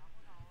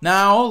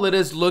 Now, let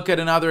us look at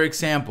another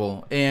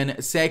example in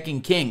 2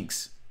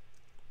 Kings.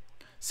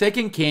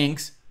 2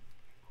 Kings,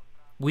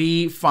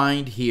 we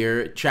find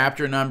here,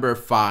 chapter number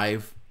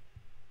 5,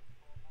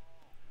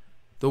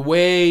 the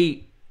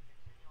way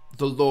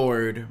the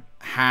Lord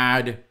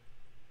had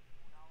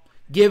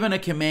given a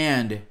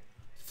command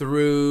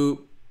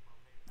through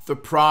the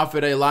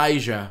prophet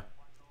Elijah,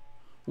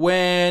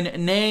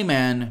 when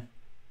Naaman,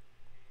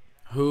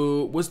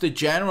 who was the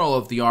general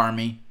of the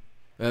army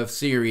of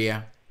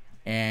Syria,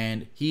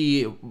 and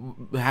he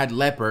had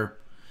leper,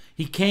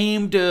 he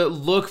came to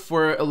look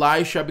for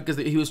Elisha because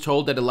he was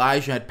told that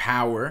Elijah had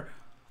power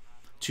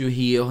to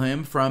heal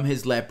him from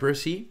his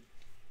leprosy.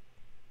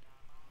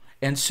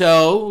 And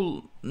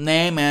so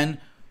Naaman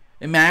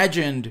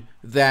imagined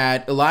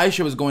that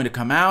Elisha was going to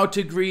come out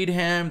to greet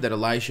him, that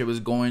Elisha was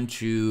going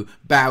to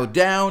bow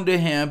down to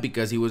him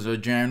because he was a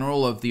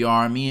general of the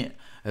army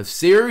of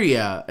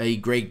Syria, a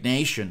great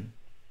nation.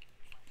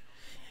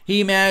 He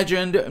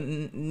imagined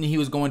he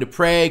was going to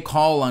pray,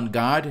 call on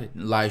God,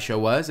 Elisha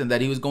was, and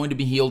that he was going to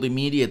be healed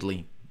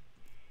immediately.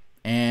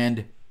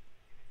 And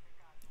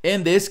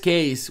in this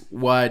case,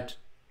 what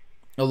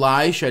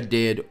Elisha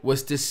did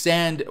was to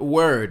send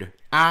word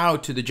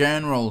out to the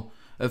general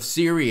of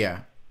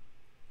Syria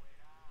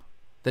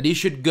that he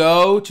should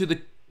go to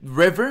the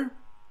river,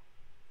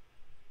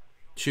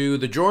 to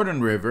the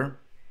Jordan River,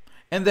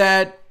 and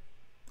that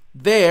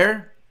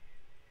there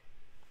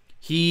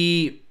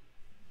he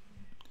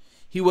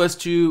was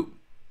to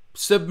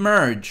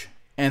submerge,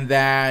 and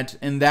that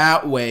in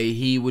that way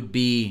he would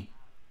be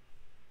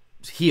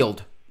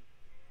healed.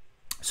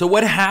 So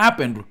what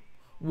happened?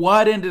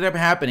 What ended up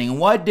happening?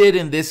 What did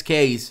in this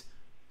case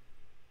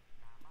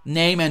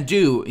Naaman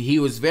do? He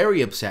was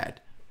very upset.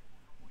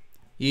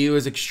 He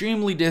was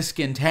extremely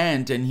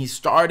discontent, and he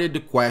started to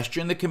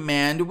question the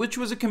command, which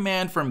was a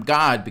command from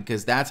God,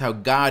 because that's how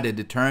God had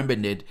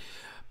determined it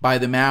by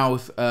the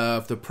mouth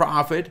of the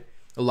prophet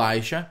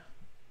Elisha.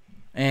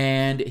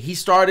 And he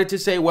started to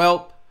say,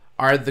 well,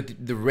 are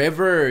the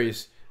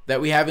rivers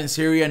that we have in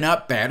Syria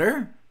not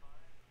better?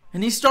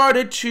 And he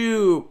started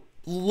to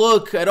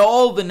look at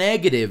all the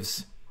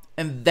negatives.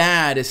 And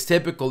that is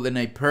typical in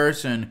a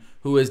person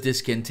who is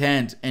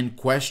discontent and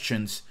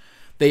questions.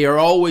 They are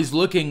always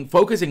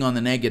focusing on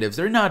the negatives.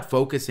 They're not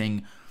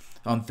focusing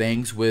on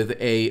things with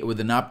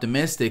an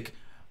optimistic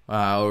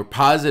or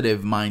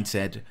positive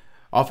mindset.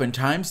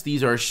 Oftentimes,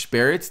 these are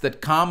spirits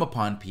that come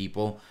upon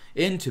people,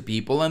 into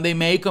people, and they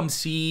make them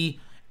see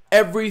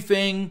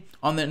everything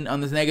on the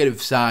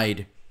negative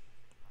side,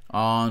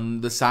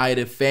 on the side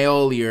of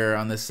failure,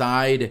 on the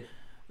side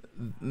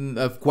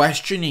of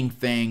questioning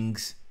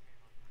things,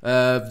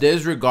 of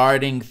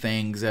disregarding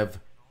things, of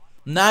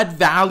not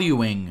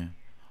valuing.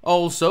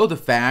 Also, the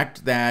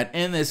fact that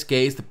in this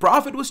case the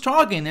prophet was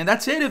talking, and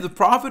that's it. If the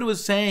prophet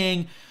was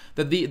saying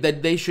that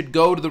they should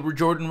go to the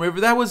Jordan River,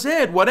 that was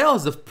it. What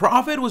else? The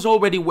prophet was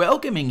already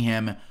welcoming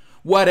him.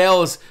 What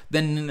else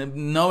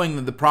than knowing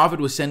that the prophet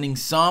was sending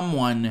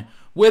someone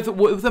with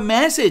a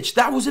message?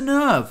 That was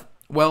enough.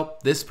 Well,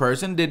 this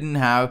person didn't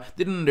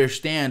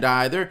understand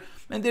either,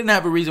 and didn't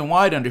have a reason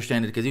why to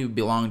understand it, because he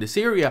belonged to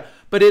Syria.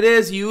 But it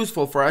is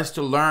useful for us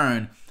to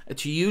learn,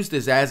 to use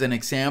this as an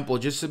example,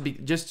 just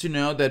to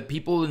know that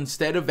people,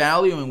 instead of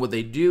valuing what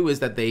they do, is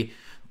that they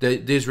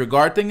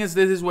disregard things.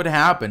 This is what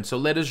happened. So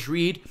let us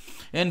read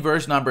in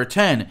verse number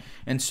 10.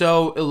 And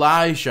so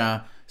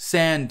Elisha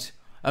sent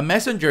a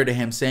messenger to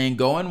him, saying,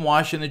 go and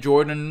wash in the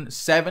Jordan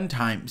 7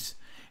 times,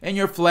 and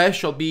your flesh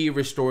shall be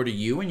restored to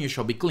you, and you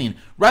shall be clean.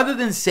 Rather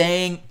than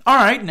saying, all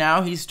right,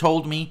 now he's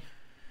told me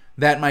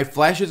that my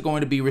flesh is going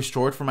to be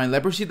restored from my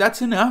leprosy,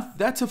 that's enough.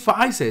 That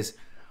suffices.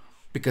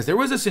 Because there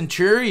was a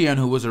centurion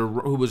who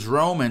was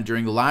Roman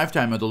during the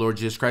lifetime of the Lord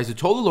Jesus Christ, who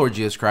told the Lord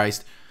Jesus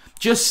Christ,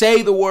 just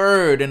say the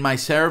word and my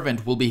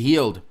servant will be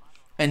healed.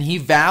 And he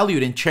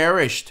valued and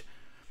cherished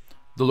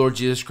the Lord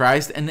Jesus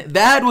Christ, and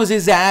that was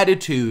his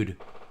attitude.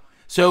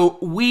 So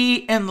we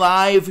in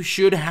life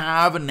should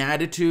have an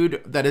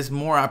attitude that is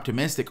more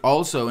optimistic,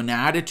 also an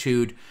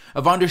attitude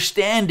of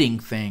understanding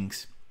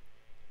things,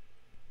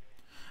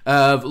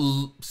 of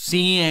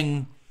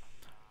seeing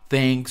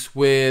things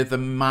with a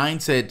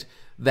mindset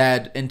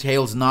that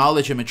entails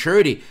knowledge and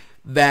maturity,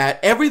 that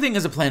everything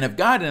is a plan of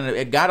God,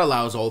 and God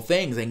allows all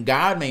things, and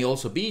God may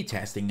also be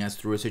testing us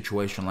through a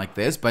situation like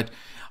this. But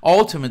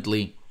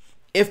ultimately,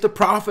 if the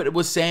prophet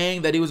was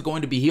saying that he was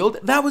going to be healed,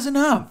 that was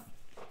enough.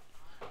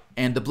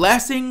 And the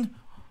blessing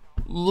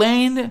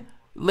laid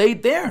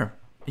there.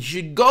 He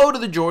should go to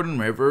the Jordan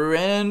River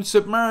and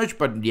submerge.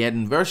 But yet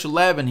in verse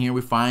 11 here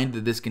we find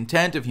the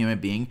discontent of human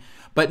being.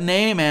 But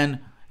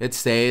Naaman, it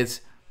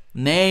says,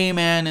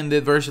 Naaman in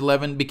the verse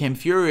 11 became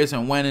furious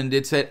and went and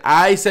did said,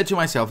 I said to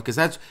myself, because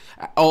that's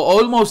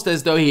almost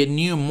as though he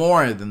knew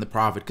more than the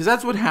prophet, because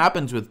that's what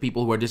happens with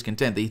people who are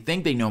discontent. They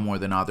think they know more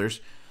than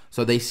others,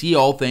 so they see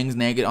all things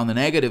on the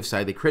negative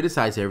side. They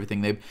criticize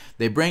everything.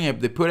 They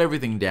put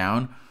everything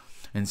down,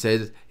 and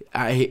says,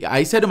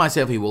 I said to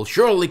myself, he will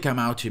surely come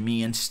out to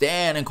me and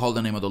stand and call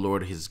the name of the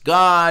Lord his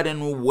God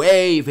and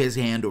wave his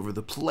hand over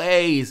the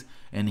place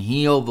and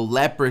heal the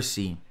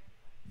leprosy.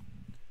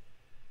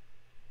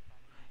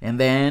 And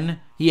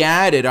then he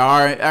added,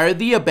 are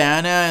the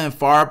Abana and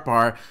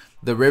Pharpar,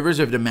 the rivers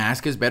of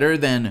Damascus, better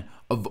than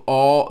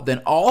all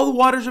the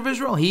waters of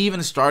Israel? He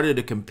even started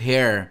to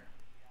compare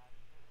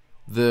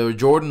the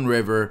Jordan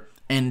River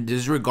and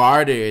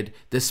despised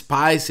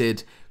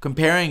it,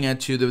 comparing it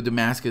to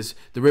the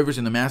rivers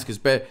in Damascus.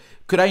 But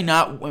could I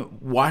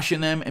not wash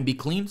in them and be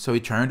clean? So he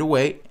turned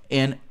away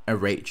in a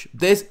rage.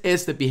 This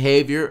is the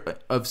behavior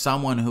of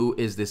someone who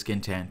is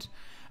discontent.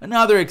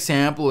 Another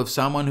example of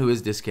someone who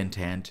is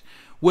discontent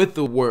with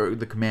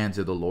the commands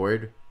of the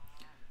Lord.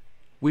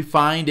 We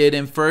find it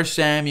in 1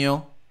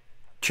 Samuel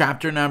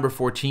chapter number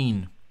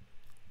 14.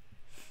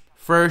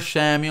 1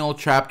 Samuel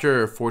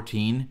chapter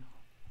 14.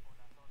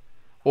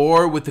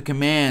 Or with the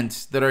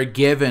commands that are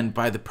given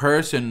by the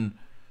person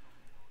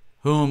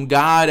whom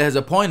God has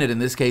appointed, in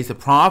this case, the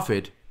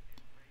prophet.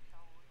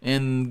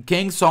 In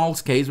King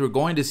Saul's case, we're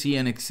going to see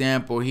an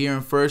example here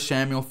in 1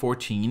 Samuel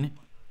 14,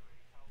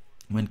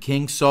 when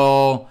King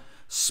Saul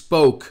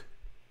spoke,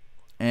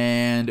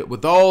 and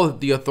with all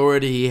the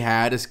authority he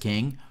had as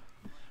king,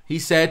 he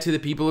said to the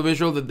people of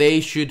Israel that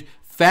they should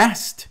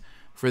fast,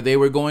 for they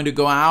were going to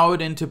go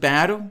out into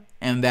battle,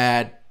 and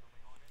that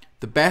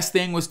the best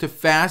thing was to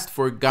fast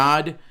for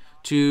God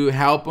to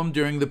help them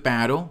during the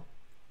battle,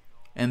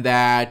 and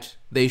that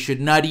they should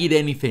not eat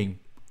anything.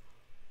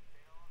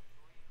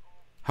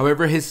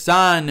 However, his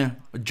son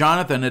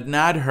Jonathan had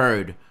not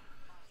heard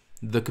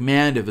the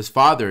command of his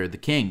father, the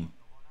king.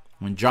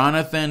 When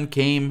Jonathan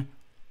came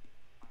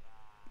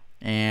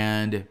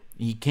and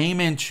he came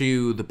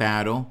into the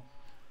battle,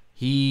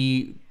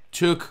 he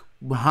took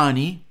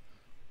honey,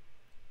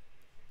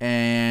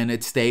 and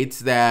it states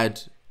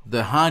that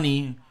the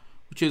honey,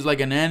 which is like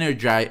an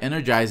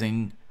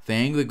energizing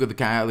thing,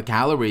 the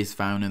calories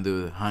found in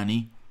the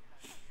honey.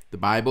 The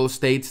Bible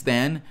states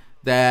then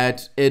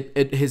that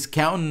his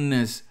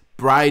countenance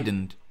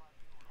brightened,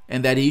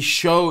 and that he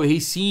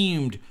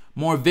seemed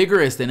more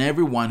vigorous than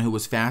everyone who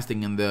was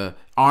fasting in the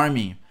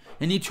army.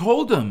 And he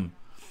told them,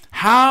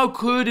 how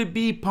could it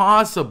be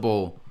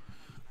possible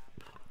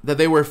that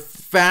they were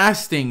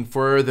fasting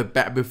before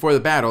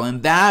the battle?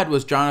 And that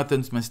was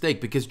Jonathan's mistake,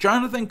 because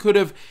Jonathan could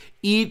have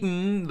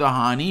eaten the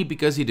honey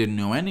because he didn't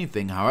know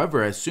anything.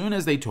 However, as soon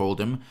as they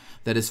told him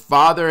that his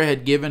father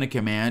had given a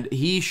command,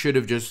 he should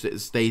have just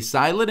stayed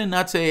silent and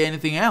not say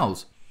anything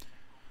else.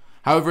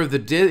 However,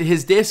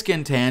 his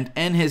discontent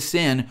and his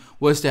sin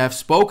was to have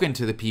spoken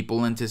to the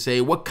people and to say,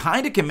 what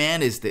kind of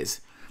command is this?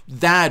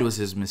 That was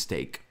his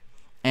mistake.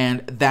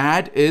 And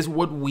that is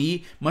what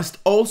we must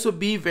also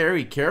be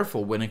very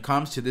careful when it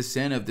comes to the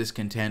sin of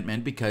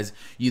discontentment, because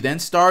you then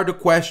start to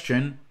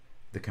question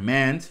the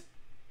commands.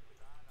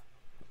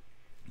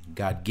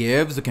 God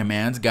gives the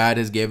commands God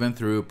has given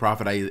through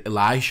prophet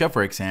Elisha,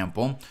 for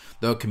example,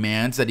 the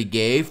commands that he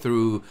gave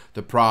through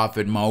the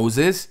prophet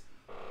Moses,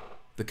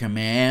 the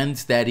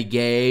commands that he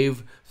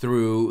gave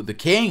through the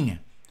king,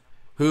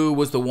 who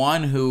was the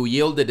one who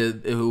wielded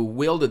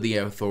the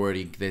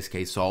authority, in this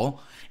case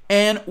Saul.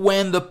 And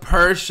when the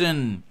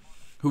person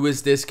who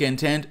is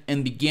discontent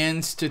and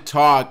begins to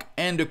talk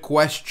and to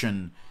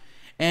question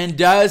and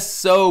does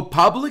so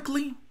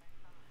publicly,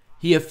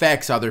 he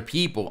affects other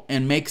people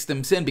and makes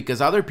them sin, because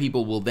other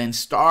people will then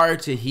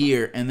start to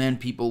hear, and then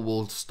people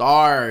will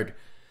start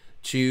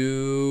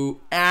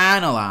to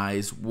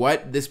analyze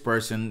what this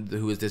person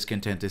who is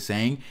discontent is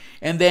saying,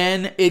 and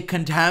then it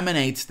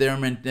contaminates their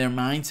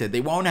mindset.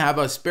 They won't have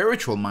a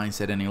spiritual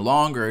mindset any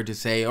longer to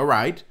say, all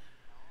right,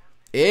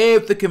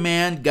 if the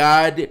command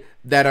God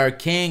that our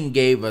king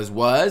gave us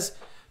was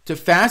to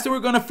fast, we're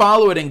going to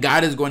follow it, and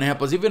God is going to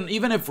help us.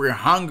 Even if we're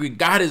hungry,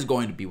 God is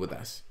going to be with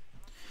us.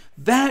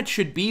 That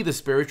should be the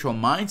spiritual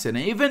mindset.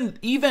 And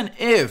even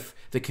if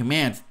the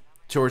command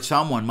towards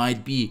someone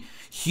might be,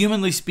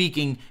 humanly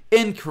speaking,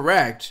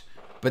 incorrect,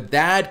 but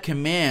that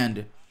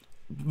command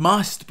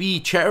must be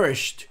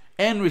cherished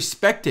and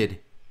respected.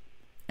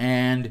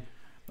 And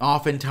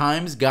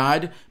oftentimes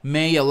God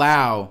may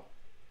allow,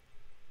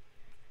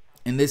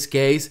 in this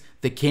case,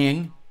 the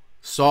king,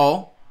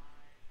 Saul,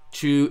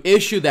 to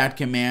issue that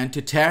command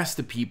to test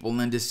the people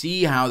and to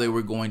see how they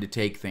were going to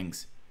take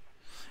things.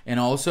 And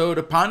also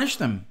to punish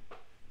them.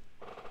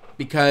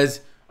 Because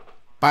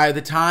by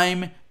the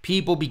time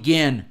people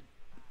begin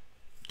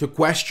to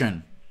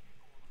question,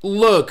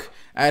 look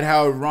at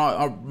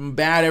how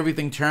bad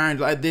everything turned.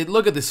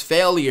 Look at this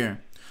failure.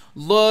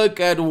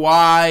 Look at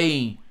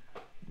why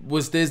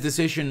was this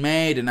decision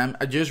made. And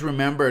I just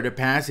remembered a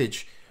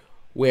passage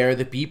where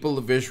the people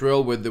of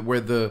Israel were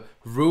the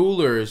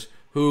rulers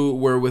who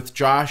were with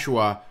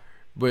Joshua,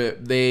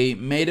 but they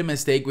made a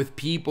mistake with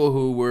people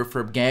who were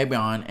from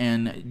Gibeon,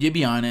 and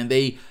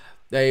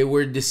they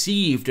were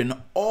deceived, and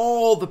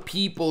all the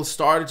people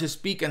started to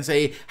speak and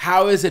say,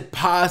 how is it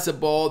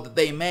possible that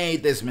they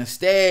made this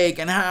mistake,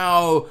 and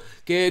how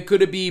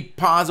could it be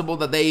possible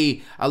that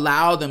they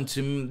allowed them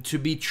to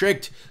be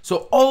tricked?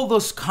 So all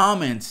those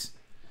comments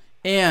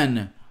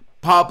in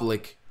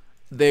public,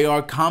 they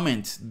are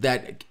comments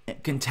that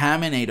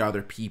contaminate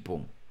other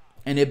people,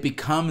 and it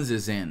becomes a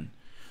sin.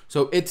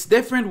 So it's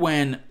different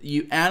when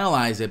you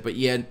analyze it, but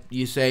yet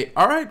you say,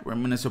 all right, I'm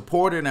going to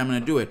support it and I'm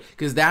going to do it.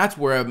 Because that's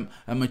where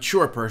a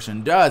mature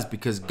person does.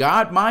 Because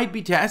God might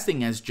be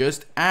testing us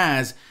just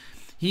as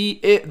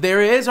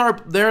therein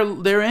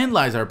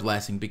lies our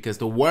blessing. Because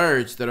the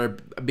words that are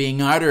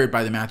being uttered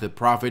by the mouth of the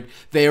prophet,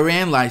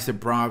 therein lies the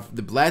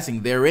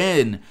blessing.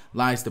 Therein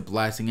lies the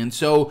blessing. And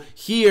so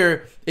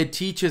here it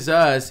teaches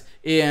us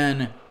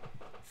in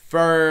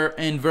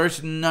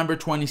verse number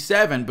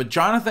 27, but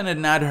Jonathan had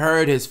not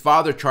heard his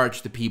father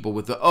charge the people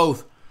with the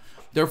oath.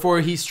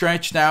 Therefore he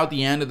stretched out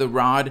the end of the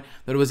rod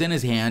that was in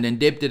his hand and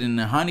dipped it in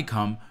the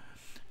honeycomb.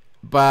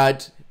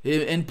 But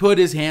and put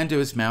his hand to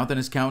his mouth, and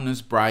his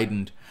countenance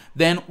brightened.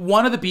 Then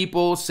one of the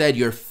people said,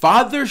 "Your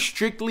father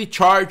strictly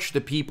charged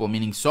the people,"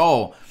 meaning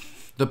Saul,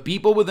 "the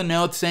people with a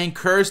note saying,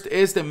 'Cursed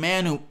is the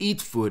man who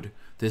eats food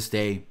this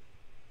day.'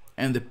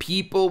 And the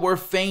people were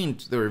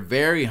faint. They were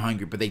very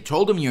hungry. But they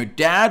told him, 'Your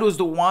dad was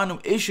the one who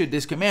issued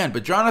this command.'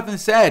 But Jonathan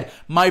said,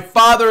 'My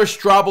father has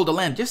traveled the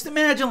land.'" Just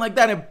imagine like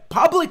that, and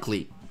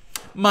publicly.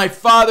 "My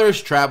father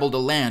has traveled the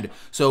land."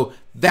 So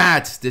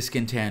that's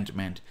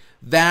discontentment.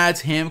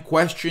 That's him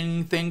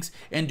questioning things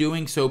and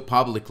doing so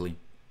publicly.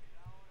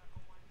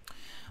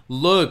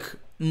 "Look,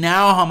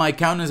 now how my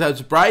countenance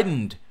has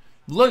brightened."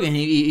 Look, and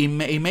he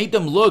made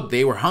them look.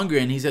 They were hungry,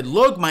 and he said,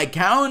 "Look, my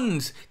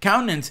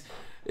countenance.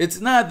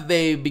 It's not that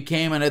they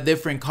became in a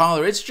different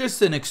color. It's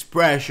just an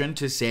expression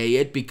to say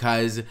it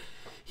because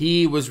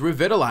he was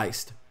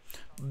revitalized.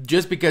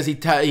 Just because he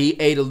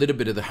ate a little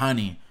bit of the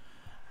honey.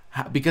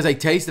 Because I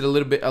tasted a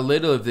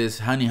little of this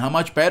honey. How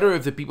much better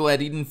if the people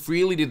had eaten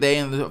freely today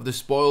of the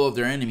spoil of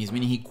their enemies."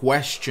 Meaning he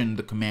questioned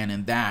the command,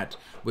 and that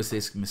was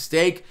his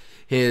mistake.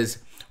 His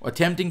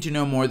attempting to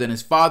know more than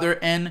his father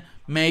and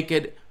make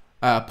it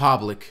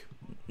public.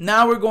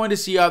 Now we're going to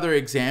see other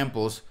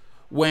examples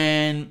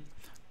when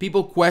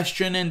people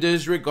question and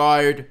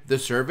disregard the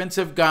servants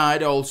of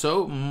God,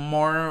 also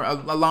more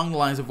along the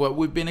lines of what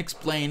we've been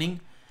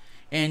explaining,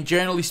 and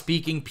generally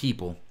speaking,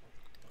 people.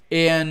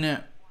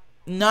 And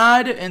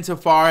not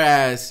insofar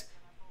as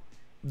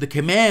the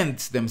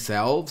commands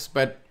themselves,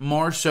 but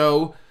more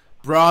so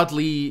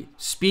broadly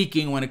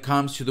speaking when it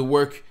comes to the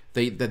work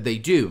that they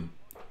do.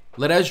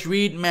 Let us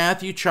read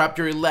Matthew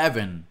chapter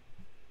 11.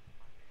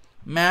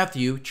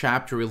 Matthew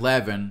chapter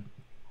 11.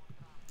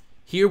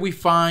 Here we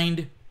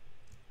find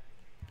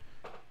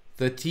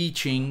the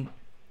teaching,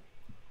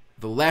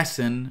 the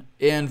lesson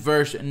in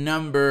verse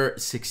number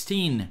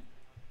 16,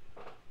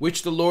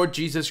 which the Lord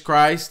Jesus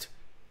Christ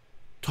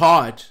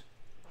taught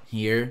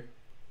here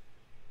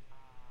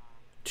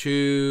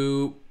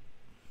to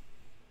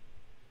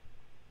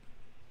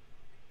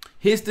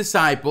his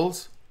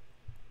disciples.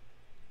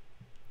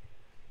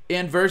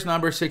 In verse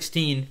number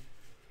 16,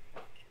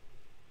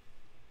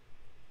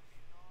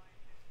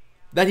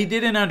 that he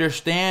didn't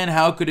understand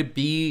how could it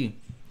be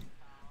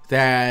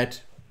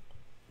that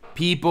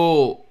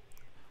people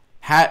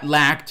had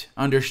lacked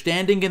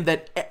understanding, and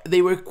that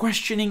they were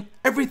questioning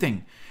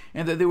everything,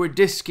 and that they were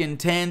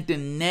discontent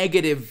and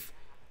negative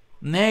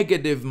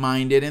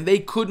minded, and they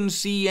couldn't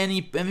see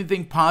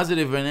anything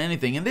positive in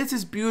anything. And this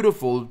is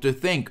beautiful to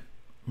think,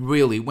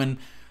 really, when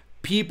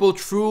people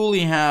truly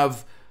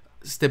have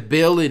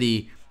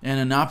stability and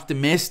an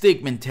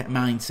optimistic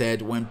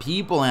mindset, when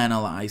people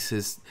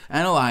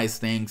analyze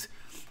things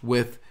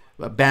with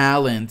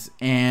balance,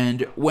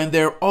 and when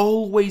they're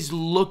always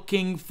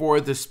looking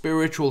for the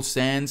spiritual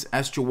sense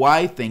as to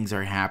why things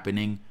are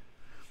happening,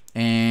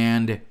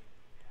 and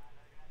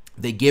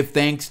they give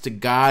thanks to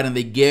God, and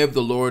they give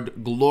the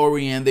Lord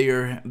glory, and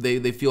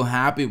they feel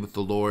happy with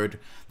the Lord.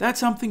 That's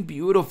something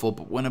beautiful.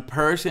 But when a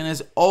person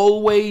is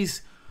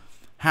always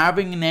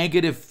having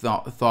negative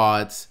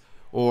thoughts,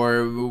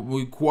 or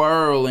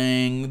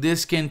quarreling,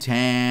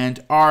 discontent,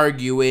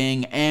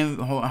 arguing, and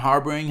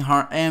harboring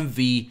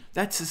envy,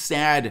 that's a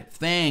sad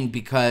thing,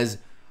 because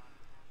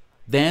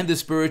then the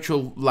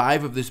spiritual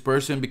life of this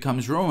person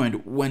becomes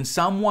ruined. When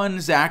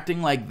someone's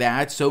acting like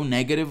that, so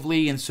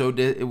negatively and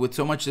with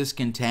so much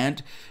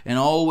discontent and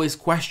always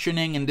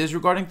questioning and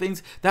disregarding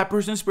things, that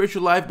person's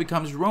spiritual life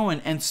becomes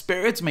ruined, and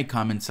spirits may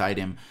come inside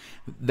him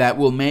that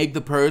will make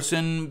the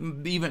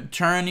person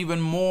turn even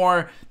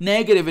more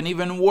negative and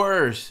even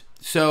worse.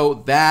 So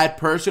that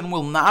person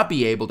will not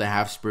be able to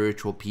have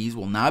spiritual peace,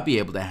 will not be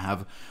able to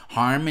have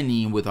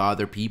harmony with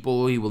other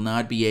people. He will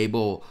not be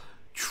able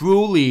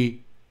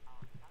truly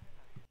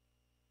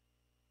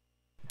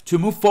to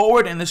move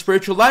forward in the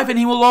spiritual life, and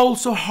he will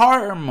also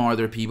harm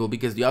other people,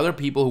 because the other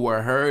people who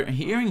are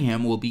hearing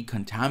him will be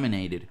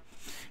contaminated,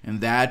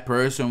 and that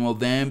person will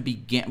then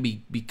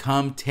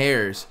become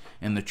tares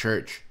in the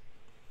church,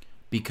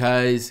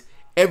 because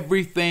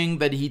everything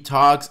that he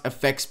talks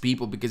affects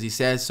people, because he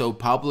says so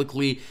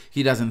publicly.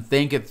 He doesn't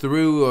think it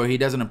through, or he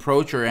doesn't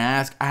approach or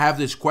ask, "I have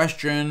this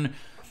question,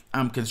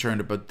 I'm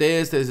concerned about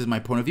this is my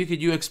point of view,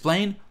 could you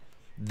explain?"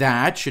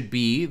 That should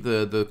be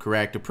the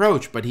correct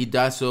approach, but he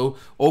does so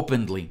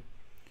openly,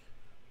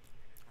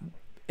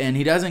 and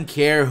he doesn't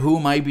care who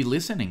might be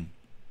listening.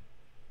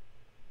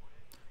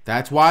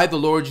 That's why the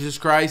Lord Jesus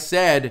Christ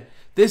said,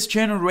 "This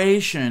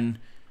generation,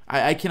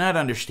 I cannot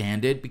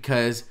understand it,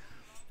 because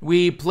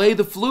we play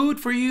the flute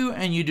for you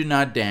and you do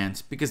not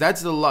dance." Because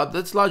that's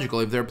logical.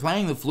 If they're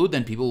playing the flute,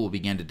 then people will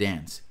begin to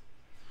dance.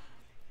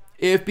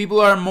 If people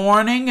are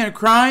mourning and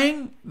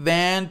crying,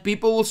 then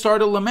people will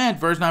start to lament.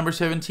 Verse number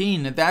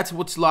 17. That's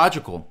what's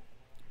logical.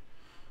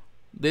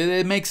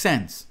 It makes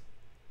sense.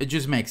 It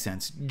just makes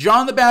sense.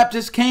 John the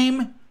Baptist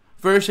came,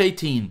 verse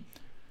 18,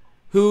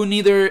 who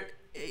neither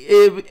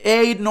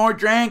ate nor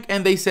drank,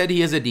 and they said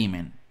he is a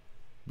demon,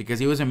 because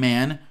he was a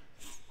man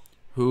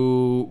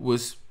who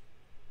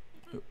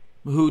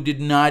did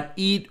not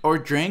eat or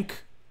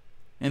drink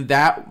in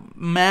that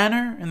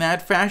manner, in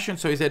that fashion.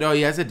 So he said, oh,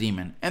 he has a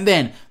demon. And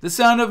then the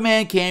Son of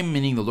Man came,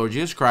 meaning the Lord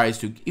Jesus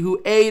Christ,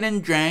 who ate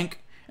and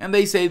drank. And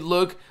they say,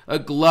 look, a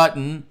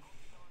glutton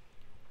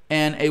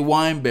and a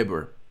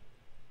winebibber.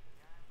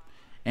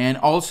 And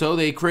also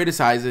they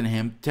criticized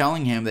him,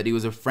 telling him that he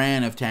was a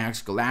friend of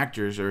tax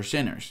collectors or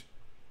sinners.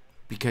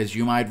 Because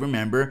you might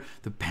remember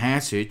the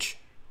passage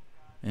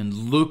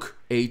in Luke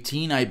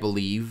 18, I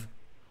believe,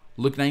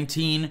 Luke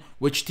 19,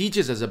 which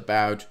teaches us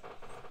about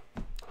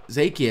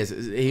Zacchaeus.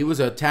 He was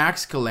a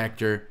tax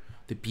collector,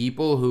 the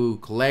people who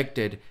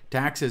collected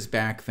taxes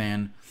back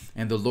then,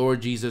 and the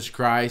Lord Jesus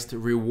Christ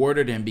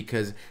rewarded him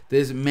because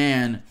this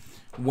man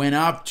went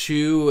up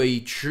to a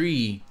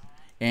tree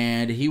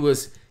and he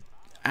was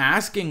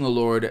asking the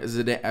Lord,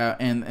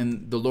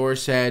 and the Lord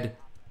said,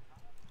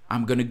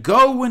 I'm going to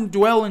go and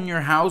dwell in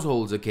your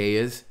household,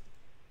 Zacchaeus.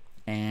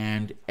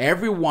 And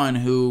everyone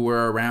who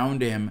were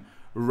around him,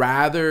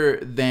 rather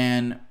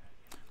than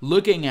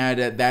looking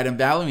at that and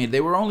valuing it,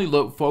 they were only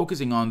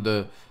focusing on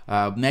the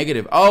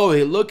negative. Oh,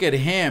 look at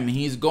him.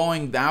 He's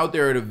going out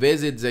there to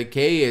visit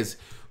Zacchaeus,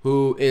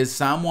 who is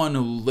someone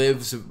who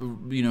lives, who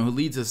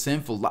leads a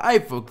sinful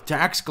life, a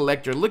tax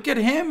collector. Look at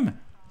him.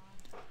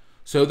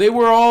 So they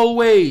were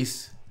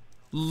always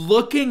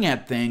looking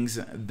at things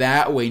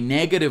that way,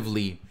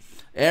 negatively.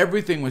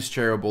 Everything was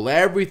terrible.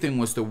 Everything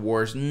was the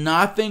worst.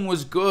 Nothing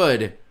was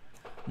good.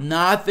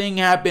 Nothing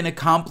had been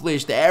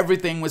accomplished.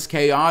 Everything was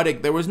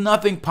chaotic. There was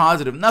nothing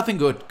positive, nothing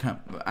good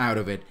come out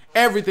of it.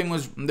 Everything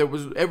was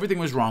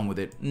wrong with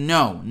it.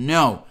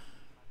 No.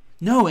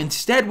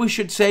 Instead, we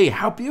should say,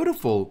 how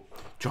beautiful.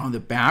 John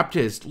the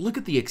Baptist. Look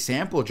at the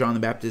example John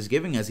the Baptist is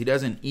giving us. He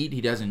doesn't eat.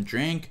 He doesn't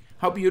drink.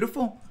 How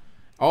beautiful.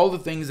 All the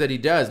things that he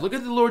does. Look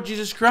at the Lord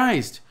Jesus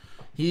Christ.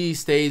 He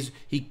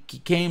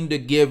came to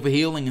give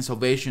healing and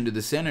salvation to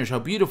the sinners. How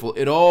beautiful.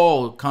 It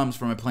all comes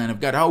from a plan of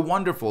God. How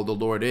wonderful the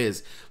Lord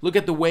is. Look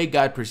at the way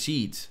God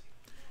proceeds.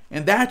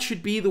 And that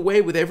should be the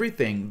way with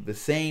everything. The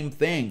same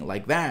thing,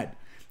 like that.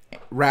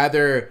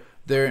 Rather,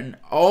 they're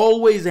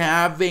always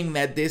having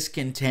that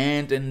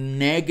discontent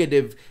and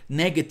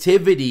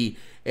negativity,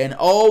 and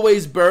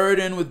always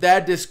burdened with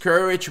that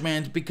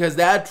discouragement, because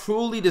that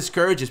truly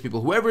discourages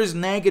people. Whoever is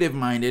negative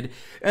minded,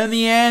 in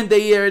the end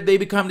they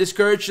become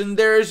discouraged, and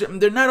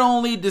they're not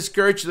only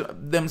discouraged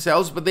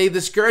themselves, but they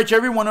discourage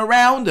everyone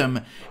around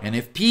them. And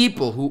if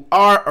people who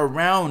are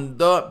around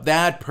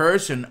that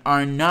person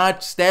are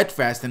not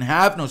steadfast and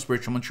have no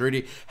spiritual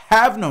maturity,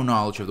 have no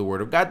knowledge of the Word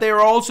of God, they are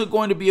also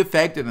going to be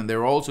affected, and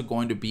they're also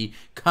going to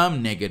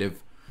become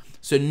negative.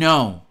 So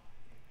no,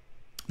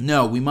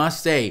 we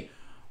must say,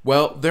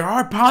 well, there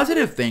are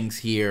positive things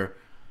here.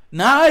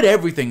 Not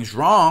everything's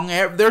wrong.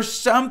 There's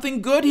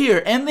something good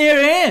here, and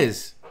there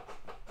is.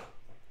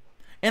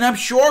 And I'm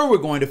sure we're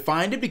going to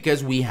find it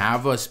because we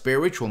have a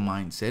spiritual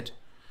mindset.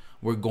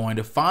 We're going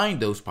to find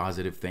those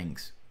positive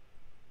things.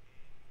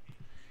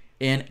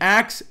 In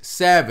Acts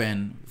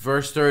 7,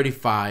 verse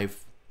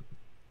 35,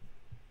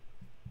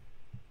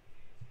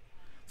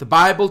 the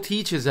Bible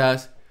teaches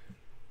us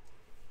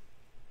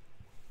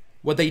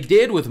what they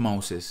did with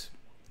Moses.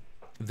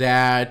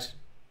 That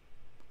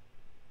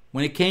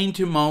when it came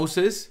to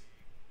Moses,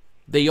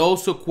 they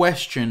also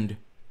questioned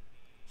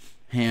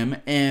him,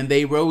 and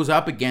they rose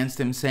up against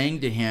him,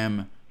 saying to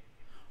him,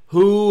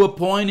 who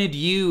appointed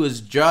you as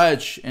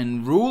judge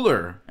and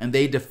ruler? And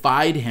they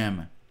defied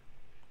him.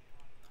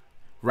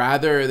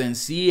 Rather than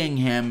seeing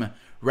him,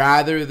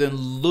 rather than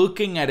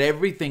looking at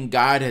everything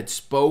God had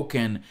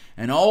spoken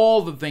and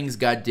all the things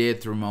God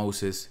did through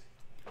Moses,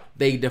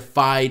 they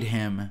defied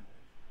him,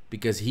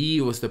 because he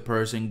was the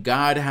person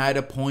God had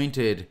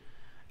appointed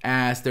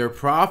as their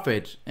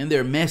prophet in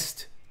their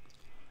midst.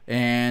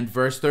 And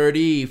verse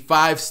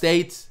 35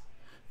 states,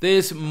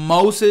 this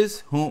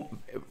Moses,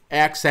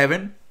 Acts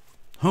 7,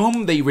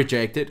 whom they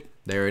rejected,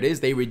 there it is,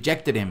 they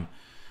rejected him.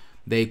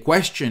 They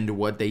questioned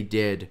what he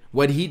did.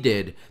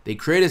 They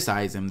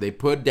criticized him. They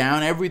put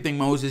down everything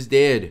Moses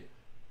did.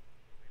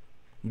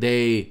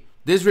 They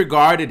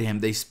disregarded him.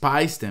 They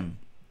despised him.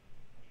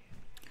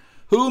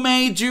 Who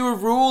made you a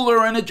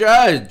ruler and a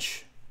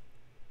judge?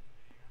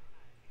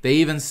 They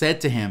even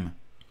said to him,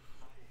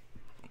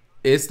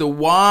 it's the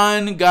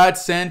one God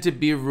sent to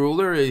be a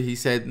ruler. He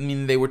said,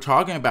 they were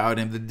talking about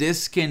him, the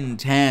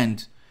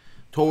discontent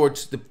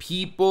towards the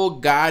people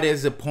God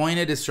has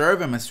appointed to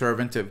serve him, a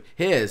servant of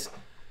his.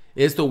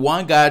 Is the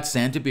one God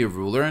sent to be a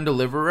ruler and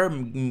deliverer.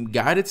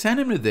 God had sent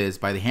him to this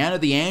by the hand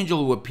of the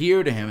angel who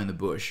appeared to him in the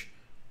bush.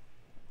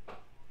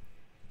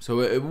 So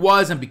it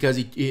wasn't because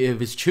of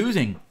his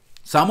choosing.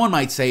 Someone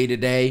might say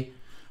today,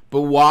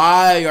 but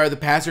why are the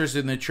pastors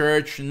in the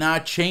church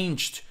not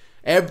changed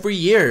every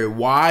year?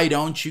 Why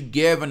don't you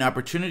give an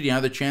opportunity,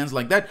 another chance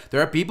like that?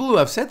 There are people who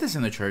have said this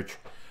in the church,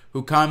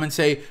 who come and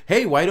say,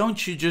 hey, why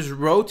don't you just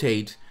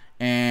rotate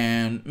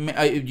and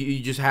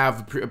you just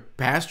have a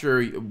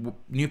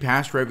new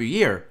pastor every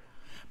year?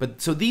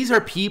 But so these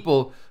are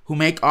people who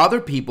make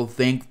other people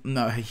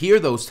hear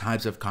those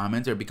types of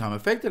comments or become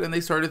affected, and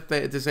they start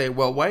to say,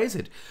 well, why is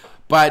it?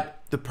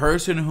 But the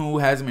person who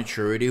has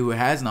maturity, who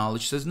has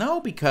knowledge, says no,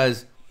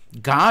 because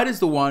God is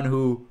the one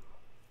who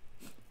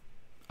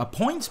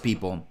appoints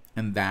people,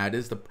 and that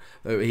is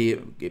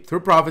through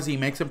prophecy he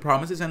makes some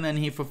promises, and then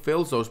he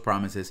fulfills those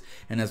promises.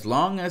 And as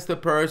long as the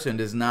person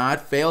does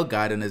not fail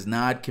God and does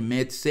not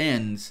commit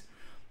sins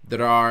that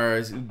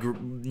are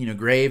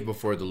grave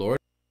before the Lord,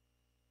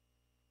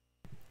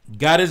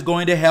 God is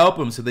going to help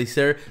them so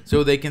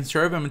they can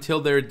serve him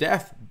until their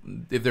death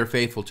if they're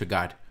faithful to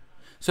God.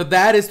 So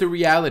that is the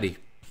reality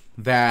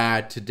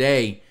that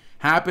today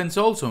happens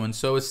also. And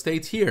so it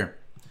states here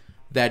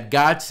that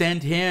God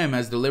sent him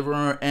as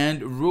deliverer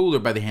and ruler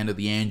by the hand of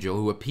the angel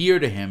who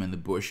appeared to him in the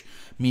bush,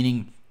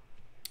 meaning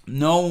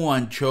no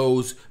one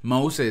chose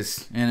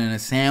Moses in an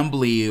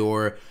assembly,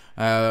 or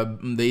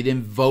they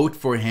didn't vote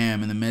for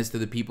him in the midst of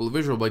the people of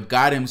Israel, but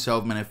God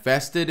himself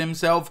manifested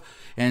himself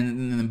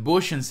in the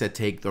bush and said,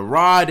 take the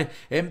rod,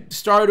 and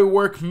started to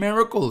work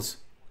miracles.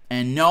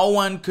 And no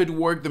one could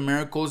work the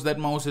miracles that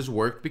Moses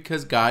worked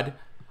because God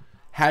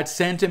had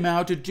sent him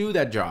out to do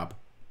that job.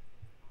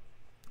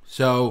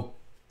 So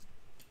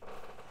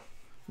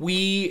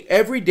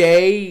every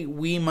day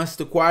we must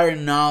acquire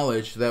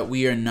knowledge that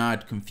we are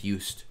not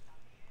confused.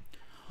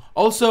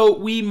 Also,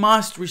 we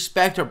must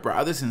respect our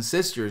brothers and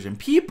sisters and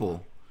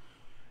people,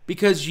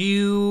 because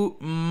you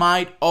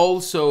might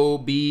also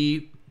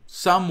be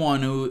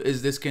someone who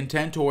is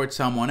discontent towards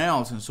someone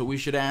else, and so we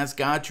should ask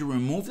God to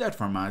remove that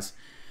from us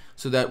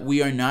so that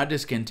we are not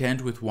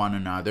discontent with one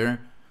another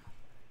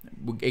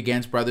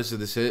against brothers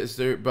and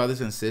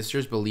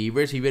sisters,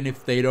 believers, even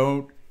if they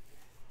don't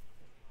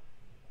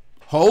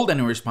hold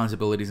any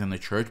responsibilities in the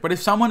church. But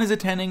if someone is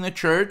attending the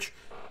church,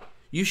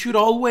 you should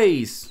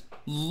always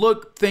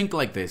think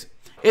like this.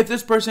 If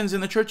this person's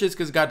in the church, it's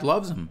because God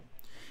loves him.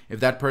 If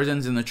that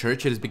person's in the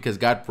church, it is because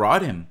God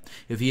brought him.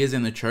 If he is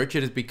in the church,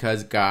 it is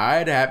because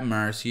God had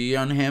mercy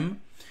on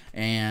him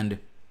and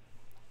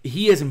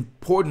he is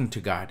important to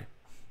God.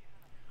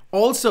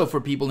 Also, for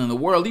people in the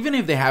world, even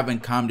if they haven't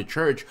come to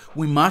church,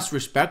 we must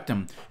respect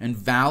them and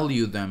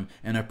value them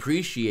and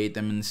appreciate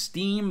them and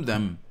esteem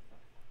them.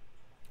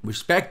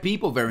 Respect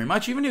people very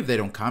much, even if they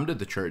don't come to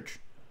the church.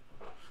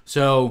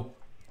 So,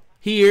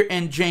 here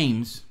in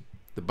James,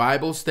 the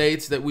Bible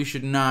states that we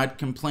should not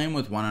complain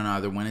with one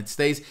another. When it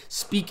states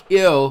speak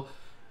ill,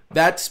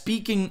 that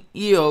speaking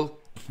ill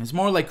is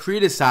more like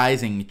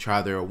criticizing each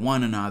other or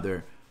one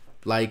another,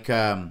 like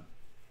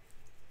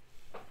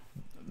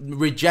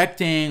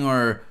rejecting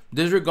or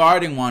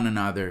disregarding one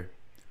another.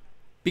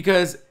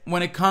 Because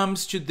when it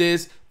comes to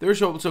this,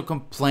 there's also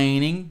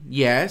complaining,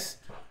 yes,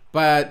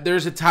 but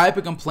there's a type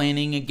of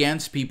complaining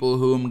against people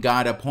whom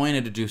God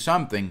appointed to do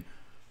something.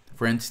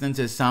 For instance,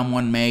 as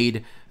someone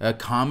made a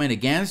comment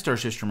against our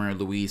sister Mary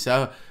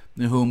Louisa,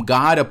 whom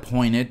God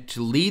appointed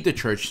to lead the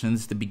church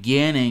since the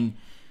beginning,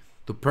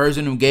 the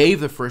person who gave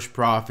the first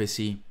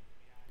prophecy.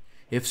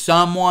 If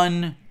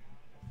someone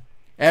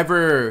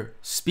ever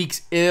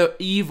speaks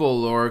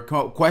evil or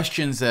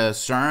questions a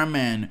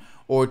sermon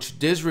or to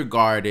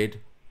disregard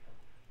it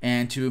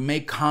and to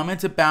make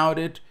comments about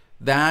it,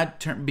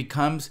 that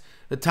becomes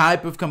a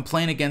type of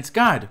complaint against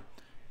God.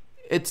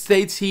 It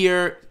states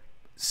here,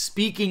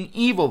 speaking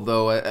evil,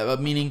 though,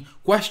 meaning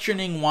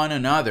questioning one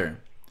another.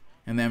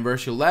 And then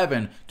verse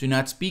 11, do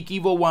not speak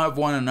evil of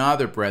one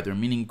another,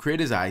 brethren, meaning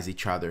criticize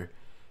each other.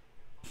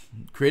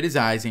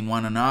 Criticizing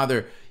one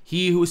another.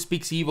 He who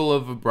speaks evil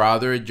of a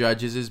brother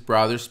judges his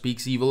brother,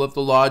 speaks evil of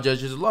the law,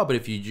 judges the law. But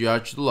if you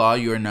judge the law,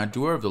 you are not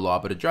doer of the law,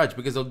 but a judge.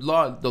 Because the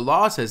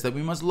law says that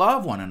we must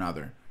love one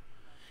another.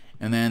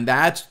 And then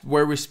that's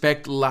where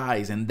respect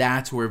lies, and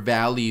that's where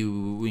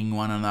valuing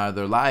one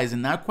another lies,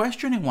 and not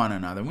questioning one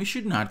another. We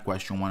should not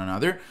question one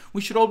another.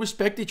 We should all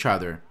respect each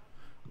other.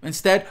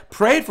 Instead,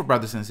 pray for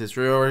brothers and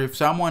sisters, or if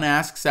someone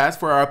asks us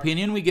for our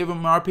opinion, we give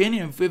them our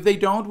opinion. If they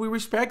don't, we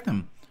respect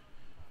them.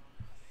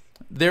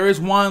 There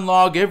is one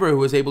lawgiver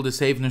who is able to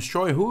save and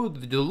destroy. Who?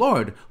 The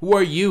Lord. Who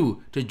are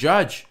you to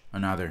judge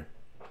another?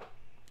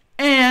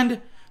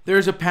 And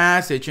there's a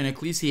passage in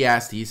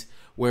Ecclesiastes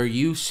where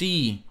you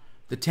see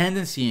the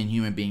tendency in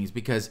human beings,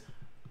 because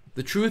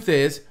the truth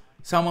is,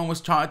 someone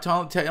was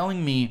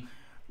telling me,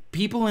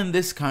 people in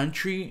this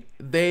country,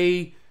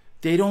 they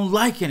don't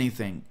like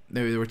anything.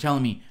 They were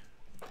telling me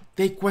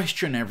they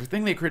question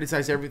everything, they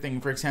criticize everything.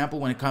 For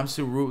example, when it comes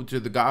to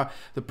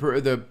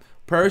the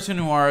person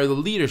who are the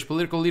leaders,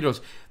 political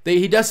leaders,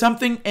 he does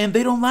something and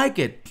they don't like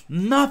it.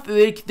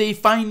 Nothing. They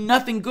find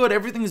nothing good.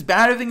 Everything is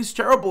bad. Everything is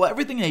terrible.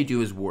 Everything they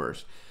do is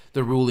worse.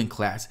 The ruling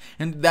class.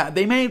 And that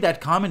they made that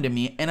comment to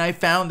me, and I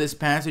found this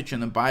passage in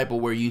the Bible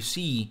where you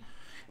see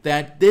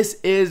that this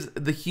is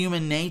the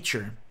human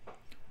nature.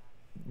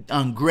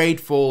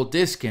 Ungrateful,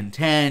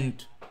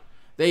 discontent.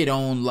 They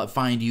don't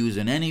find use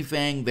in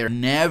anything. They're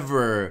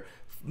never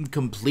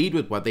complete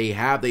with what they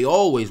have. They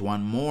always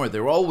want more.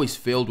 They're always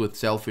filled with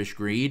selfish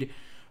greed,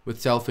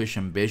 with selfish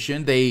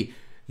ambition. They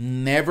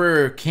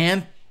never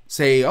can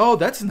say, oh,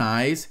 that's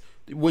nice,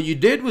 what you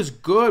did was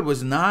good,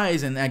 was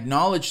nice, and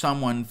acknowledge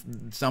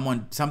something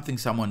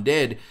someone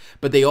did,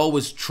 but they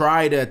always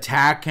try to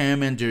attack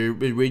him and to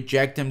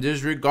reject him,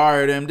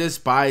 disregard him,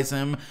 despise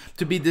him,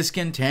 to be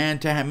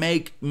discontent, to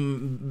make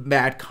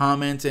bad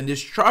comments and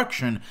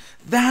destruction.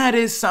 That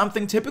is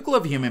something typical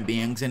of human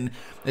beings, and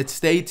it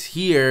states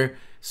here,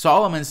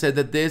 Solomon said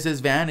that this is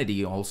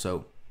vanity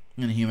also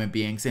in human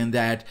beings, and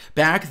that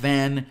back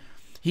then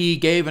he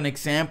gave an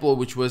example,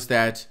 which was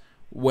that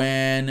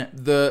when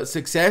the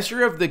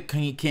successor of the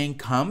king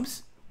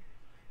comes,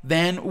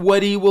 then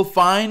what he will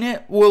find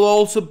it will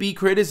also be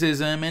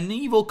criticism and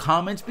evil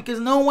comments, because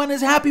no one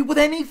is happy with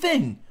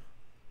anything.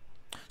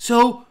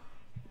 So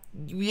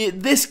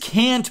this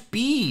can't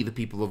be. The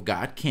people of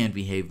God can't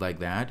behave like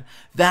that.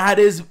 That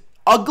is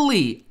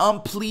ugly,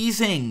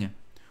 unpleasing.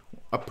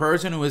 A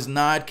person who is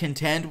not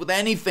content with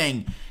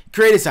anything,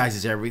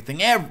 criticizes everything,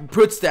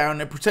 puts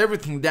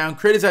everything down,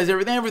 criticizes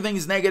everything, everything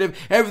is negative,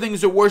 everything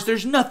is the worst,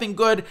 there's nothing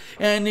good,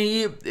 and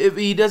if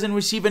he doesn't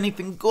receive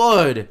anything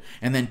good.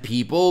 And then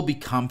people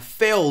become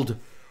filled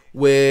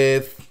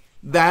with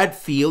that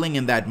feeling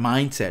and that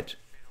mindset.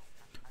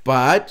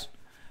 But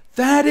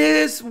that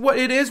is what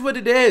it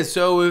is.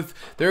 So if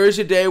there is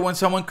a day when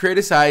someone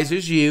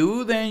criticizes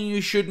you, then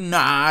you should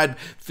not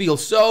feel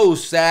so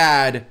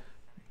sad,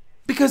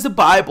 because the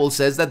Bible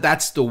says that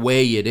that's the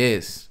way it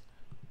is.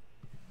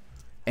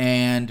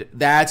 And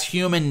that's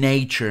human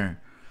nature.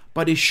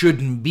 But it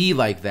shouldn't be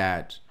like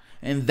that.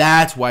 And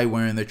that's why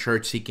we're in the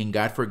church seeking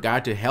God, for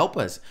God to help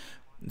us,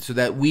 so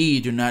that we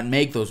do not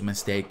make those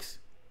mistakes.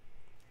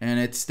 And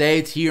it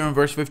states here in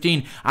verse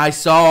 15, I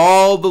saw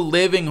all the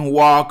living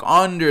walk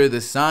under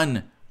the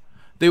sun.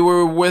 They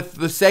were with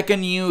the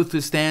second youth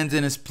who stands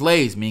in his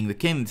place, meaning the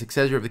king, the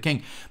successor of the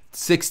king.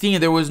 16,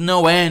 there was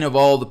no end of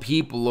all the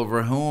people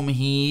over whom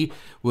he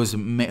was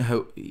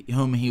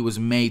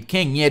made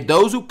king. Yet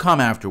those who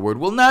come afterward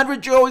will not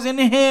rejoice in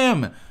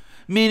him.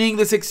 Meaning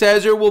the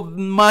successor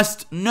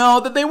must know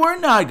that they were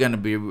not going to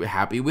be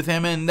happy with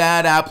him, and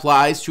that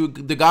applies to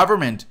the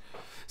government.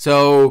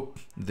 So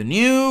the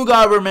new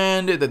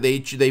government that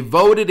they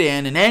voted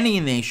in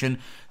any nation,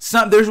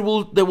 they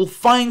will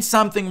find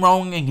something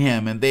wrong in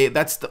him, and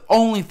that's the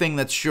only thing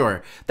that's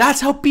sure.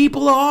 That's how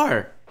people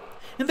are.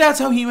 And that's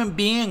how human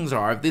beings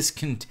are,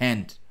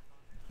 discontent.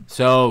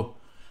 So,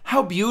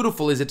 how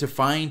beautiful is it to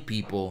find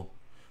people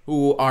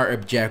who are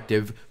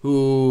objective,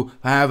 who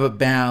have a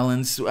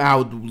balanced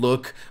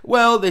outlook?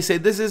 Well, they say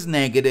this is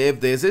negative,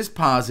 this is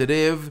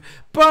positive,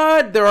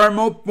 but there are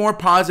more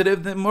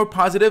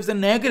positives than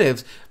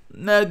negatives.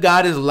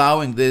 God is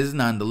allowing this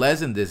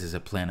nonetheless, and this is a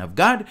plan of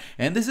God,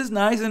 and this is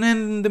nice, and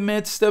in the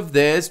midst of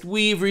this,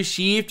 we've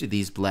received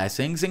these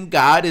blessings, and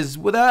God is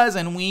with us,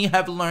 and we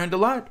have learned a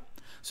lot.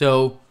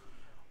 So,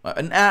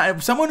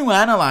 someone who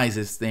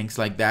analyzes things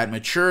like that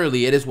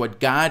maturely, it is what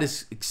God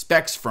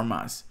expects from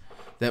us,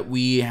 that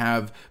we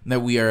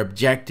are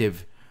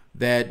objective,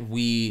 that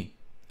we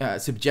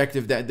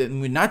subjective, that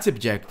we're not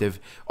subjective,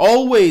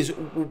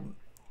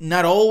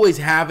 not always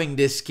having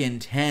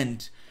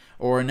discontent,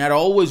 or not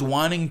always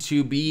wanting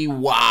to be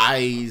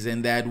wise,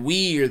 and that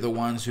we are the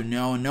ones who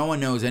know, and no one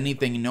knows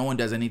anything, and no one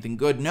does anything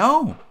good.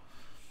 No.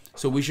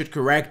 So we should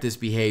correct this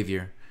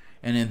behavior,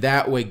 and in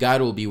that way God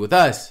will be with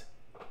us.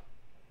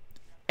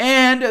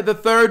 And the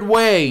third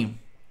way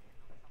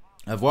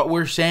of what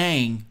we're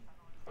saying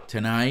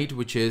tonight,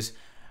 which is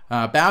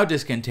about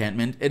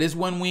discontentment, it is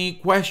when we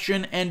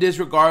question and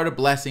disregard a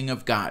blessing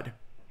of God.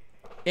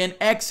 In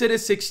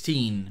Exodus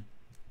 16,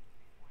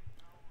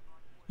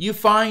 you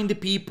find the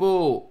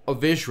people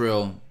of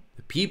Israel,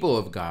 the people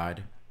of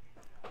God,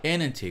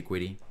 in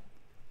antiquity,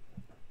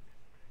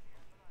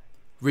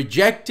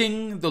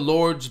 rejecting the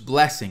Lord's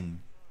blessing.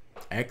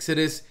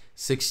 Exodus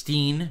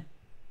 16,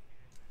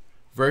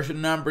 verse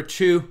number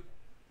 2.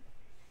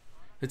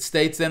 It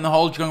states, then the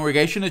whole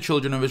congregation, the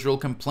children of Israel,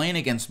 complained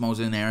against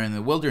Moses and Aaron in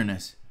the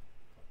wilderness.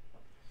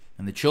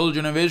 And the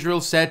children of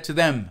Israel said to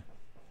them,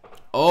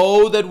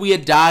 oh, that we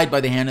had died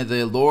by the hand of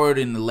the Lord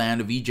in the land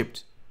of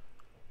Egypt.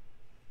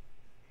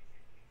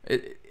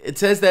 It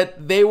says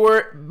that they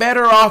were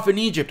better off in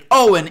Egypt.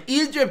 Oh, in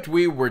Egypt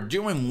we were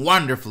doing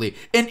wonderfully.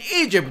 In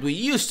Egypt we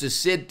used to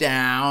sit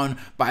down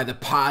by the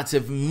pots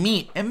of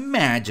meat.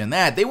 Imagine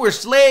that. They were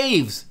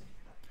slaves.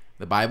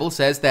 The Bible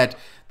says that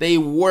they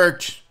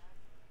worked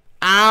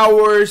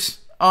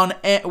hours on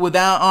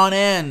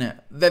end,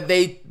 that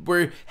they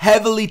were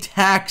heavily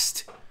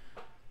taxed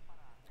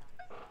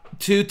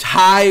to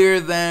tire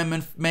them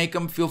and make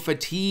them feel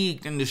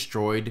fatigued and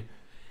destroyed.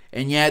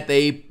 And yet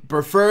they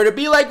prefer to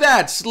be like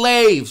that,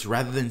 slaves,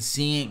 rather than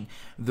seeing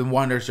the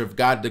wonders of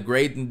God, the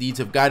great deeds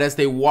of God as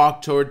they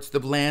walk towards the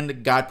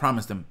land God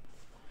promised them.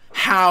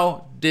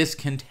 How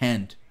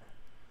discontent.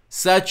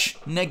 Such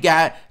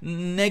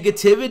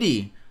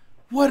negativity.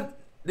 What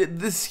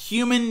this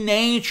human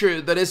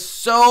nature that is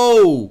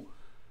so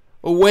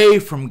away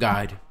from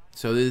God.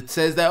 So it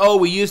says that, oh,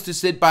 we used to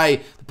sit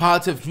by the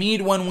pots of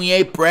meat when we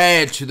ate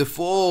bread to the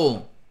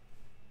full.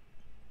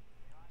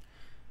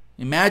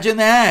 Imagine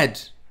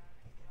that.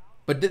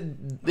 But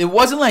it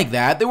wasn't like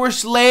that. They were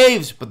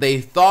slaves, but they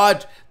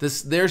thought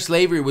their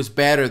slavery was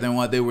better than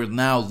what they were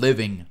now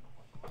living.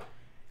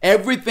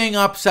 Everything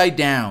upside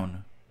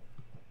down.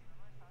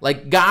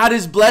 Like God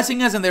is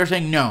blessing us, and they're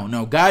saying,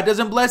 no, God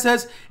doesn't bless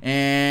us,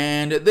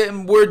 and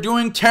we're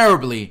doing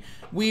terribly.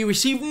 We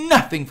receive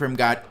nothing from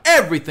God.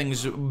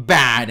 Everything's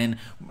bad, and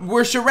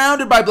we're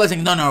surrounded by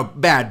blessings. No,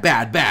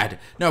 bad.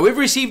 No, we've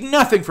received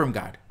nothing from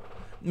God.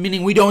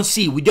 Meaning you don't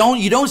see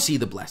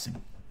the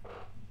blessing.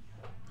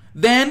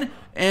 Then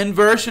in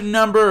verse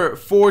number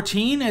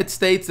 14, it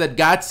states that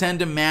God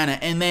sent him manna,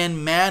 and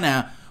then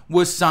manna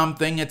was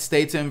something. It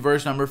states in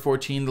verse number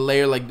 14, the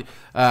layer like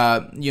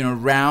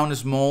round,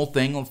 small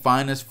thing,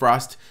 fine as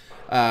frost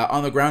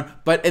on the ground.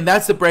 And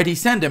that's the bread he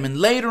sent him. And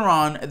later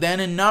on, then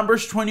in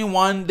Numbers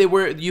 21,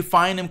 you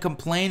find him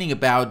complaining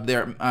about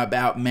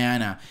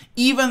manna,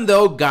 even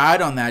though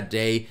God on that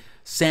day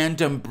sent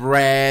them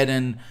bread,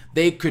 and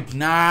they could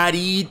not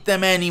eat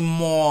them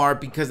anymore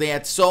because they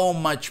had so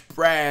much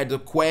bread, the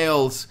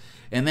quails.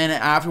 And then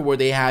afterward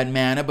they had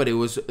manna, but it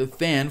was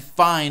thin,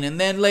 fine. And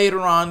then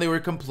later on they were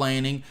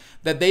complaining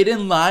that they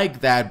didn't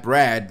like that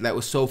bread that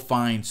was so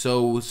fine,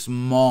 so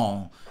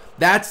small.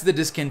 That's the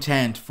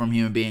discontent from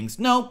human beings.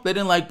 No, they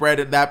didn't like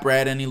that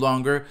bread any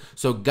longer.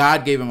 So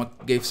God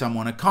gave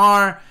someone a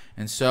car.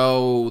 And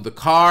so the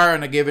car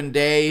on a given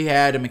day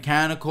had a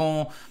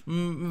mechanical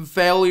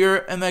failure,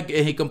 and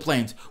he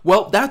complains.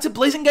 Well, that's a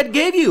blessing God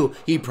gave you.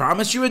 He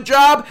promised you a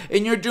job,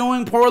 and you're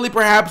doing poorly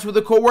perhaps with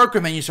a coworker,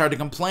 and then you start to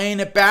complain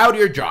about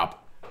your job.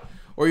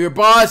 Or your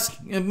boss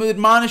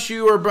admonished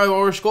you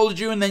or scolded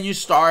you, and then you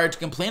start to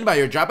complain about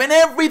your job, and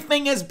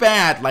everything is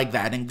bad like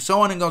that, and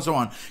so on and so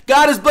on.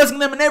 God is blessing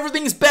them, and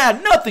everything's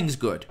bad. Nothing's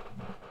good.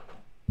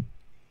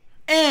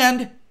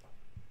 And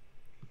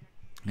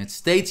it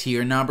states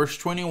here, Numbers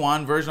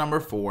 21, verse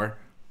number 4,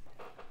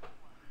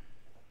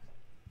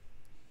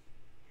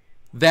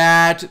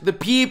 that the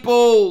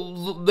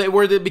people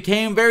they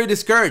became very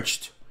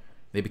discouraged.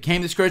 They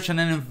became discouraged, and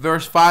then in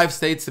verse 5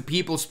 states the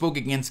people spoke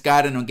against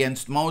God and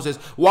against Moses.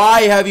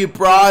 Why have you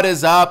brought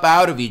us up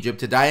out of Egypt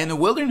to die in the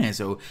wilderness?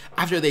 So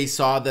after they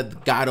saw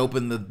that God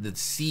opened the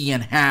sea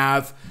in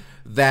half,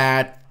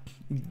 that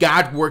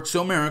God worked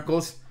so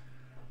miracles,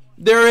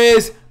 there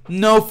is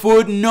no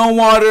food, no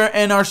water,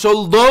 and are so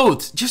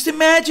loathed. Just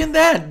imagine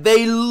that.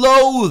 They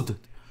loathed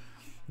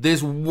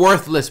this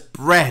worthless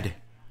bread.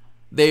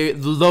 They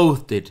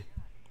loathed it.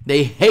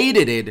 They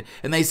hated it.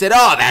 And they said,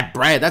 oh, that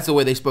bread. That's the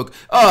way they spoke.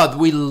 Oh,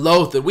 we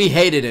loathed it. We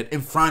hated it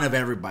in front of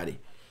everybody.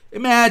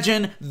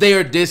 Imagine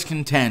their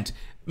discontent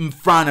in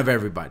front of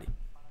everybody.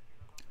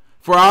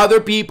 For other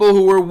people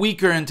who were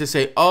weaker and to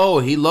say, oh,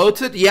 he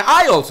loathes it? Yeah,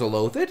 I also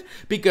loathe it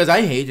because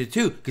I hate it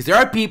too. Because there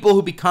are people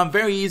who become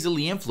very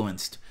easily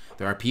influenced.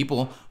 There are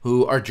people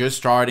who are just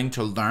starting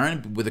to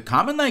learn. With a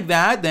comment like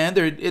that, then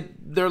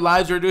their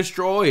lives are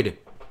destroyed.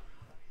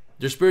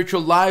 Their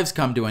spiritual lives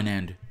come to an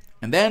end.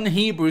 And then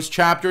Hebrews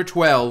chapter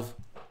 12.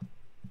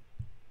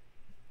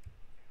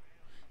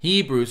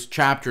 Hebrews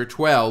chapter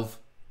 12.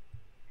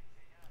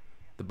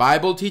 The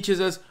Bible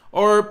teaches us,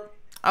 or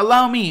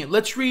allow me,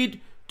 let's read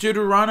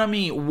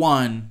Deuteronomy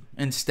 1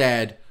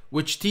 instead,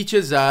 which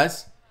teaches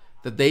us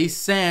that they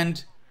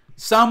sent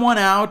someone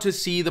out to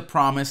see the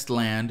promised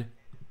land.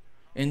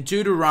 In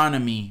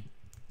Deuteronomy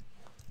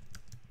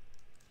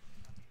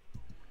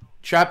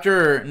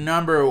chapter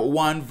number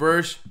 1,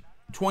 verse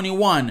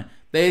 21,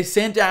 they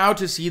sent out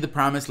to see the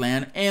promised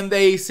land, and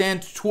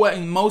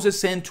Moses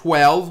sent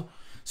 12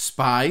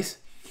 spies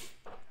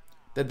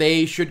that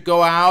they should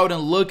go out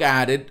and look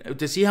at it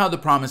to see how the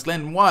promised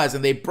land was.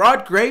 And they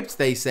brought grapes,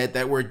 they said,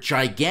 that were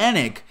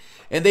gigantic,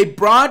 and they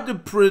brought the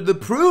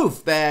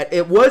proof that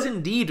it was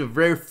indeed a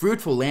very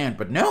fruitful land.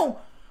 But no,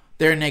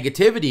 their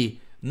negativity,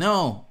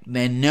 no,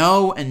 then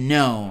no and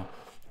no.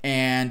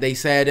 And they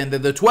said, and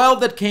the 12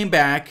 that came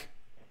back,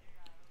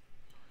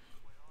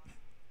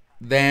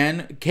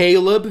 then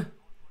Caleb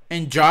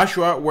and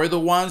Joshua were the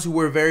ones who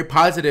were very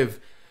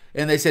positive.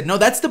 And they said, no,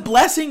 that's the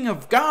blessing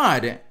of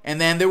God. And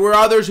then there were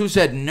others who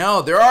said,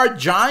 no, there are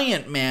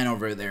giant men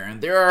over there.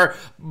 And there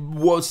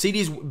are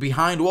cities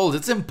behind walls.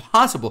 It's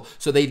impossible.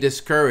 So they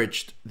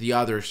discouraged the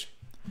others.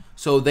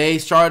 So they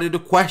started to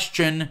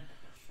question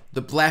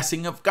the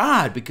blessing of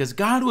God because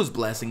God was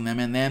blessing them.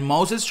 And then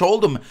Moses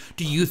told them,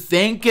 do you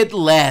think it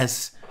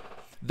less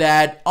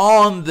that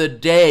on the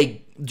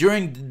day,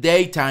 during the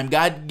daytime,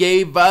 God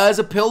gave us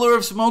a pillar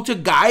of smoke to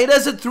guide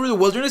us through the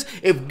wilderness?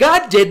 If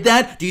God did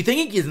that, do you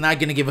think He's not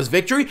going to give us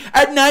victory?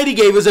 At night He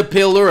gave us a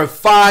pillar of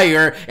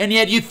fire, and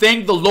yet you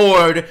think the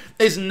Lord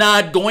is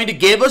not going to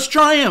give us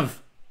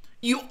triumph?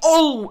 You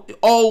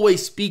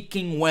always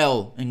speaking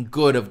well and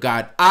good of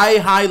God. I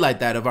highlight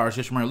that of our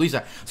Sister Maria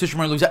Luisa. Sister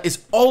Maria Luisa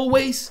is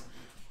always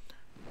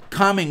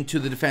coming to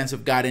the defense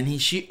of God, and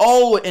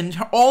in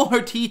all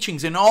her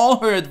teachings and all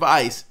her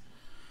advice,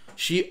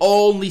 she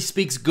only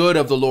speaks good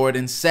of the Lord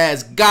and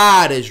says,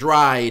 God is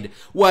right.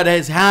 What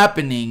is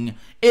happening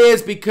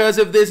is because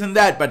of this and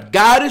that, but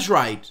God is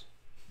right.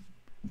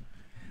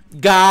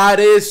 God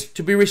is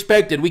to be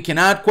respected. We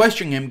cannot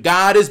question him.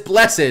 God is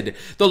blessed.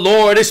 The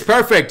Lord is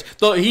perfect.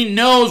 He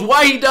knows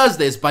why he does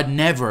this, but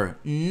never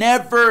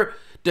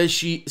does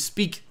she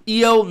speak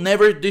ill.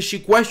 Never does she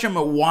question,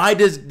 but why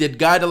did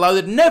God allow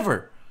it?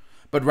 Never.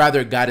 But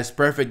rather, God is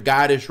perfect.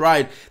 God is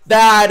right.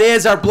 That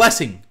is our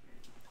blessing.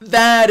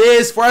 That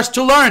is for us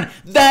to learn.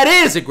 That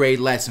is a great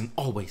lesson.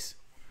 Always.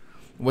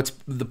 What's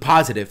the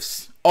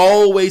positives?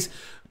 Always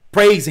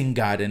praising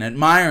God and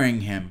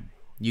admiring him.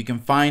 You can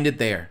find it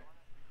there.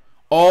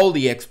 All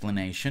the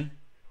explanation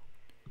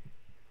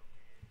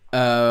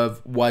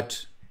of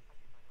what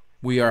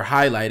we are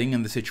highlighting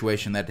in the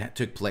situation that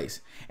took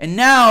place. And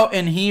now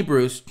in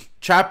Hebrews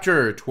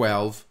chapter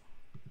 12,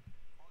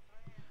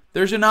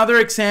 there's another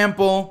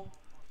example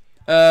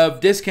of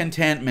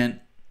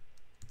discontentment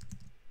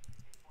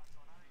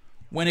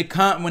when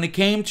it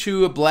came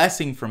to a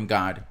blessing from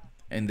God.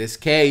 In this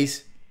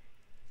case,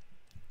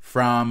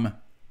 from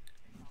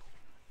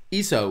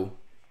Esau,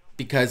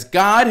 because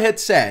God had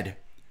said,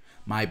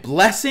 my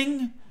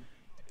blessing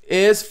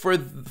is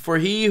for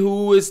he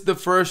who is the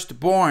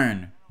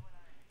firstborn.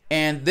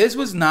 And this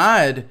was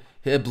not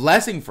a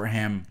blessing for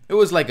him. It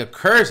was like a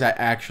curse,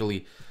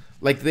 actually.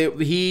 Like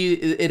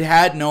it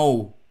had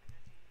no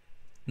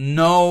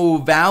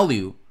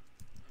value.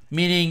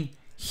 Meaning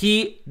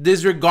he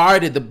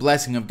disregarded the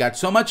blessing of God.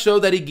 So much so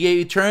that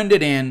he turned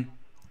it in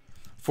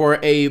for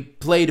a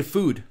plate of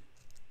food.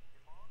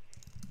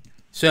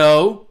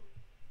 So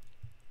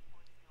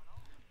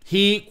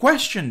he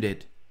questioned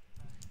it.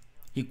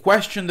 He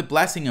questioned the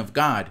blessing of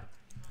God.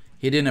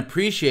 He didn't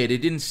appreciate it. He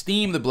didn't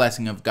esteem the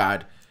blessing of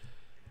God.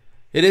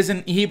 It is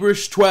in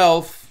Hebrews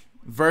 12,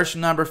 verse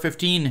number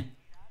 15.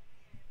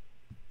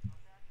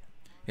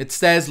 It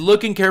says,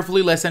 looking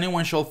carefully lest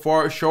anyone shall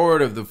fall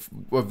short of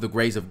the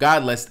grace of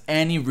God, lest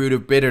any root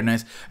of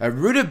bitterness. A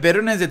root of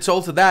bitterness, it's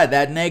also that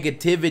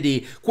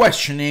negativity,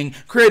 questioning,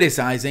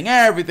 criticizing,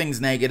 everything's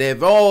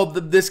negative, all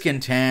the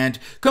discontent,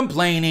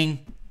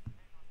 complaining,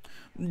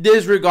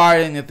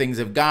 disregarding the things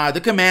of God,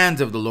 the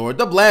commands of the Lord,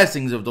 the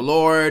blessings of the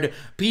Lord,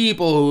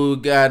 people who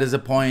God has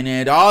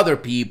appointed, other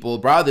people,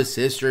 brothers,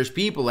 sisters,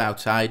 people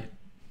outside.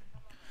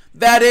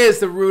 That is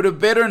the root of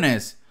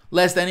bitterness.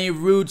 Lest any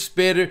roots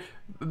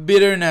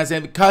bitterness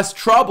and cause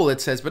trouble,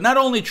 it says. But not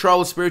only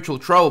trouble, spiritual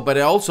trouble, but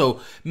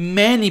also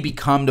many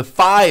become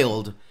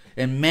defiled,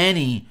 and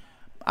many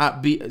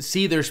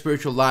see their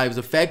spiritual lives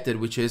affected,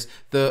 which is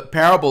the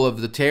parable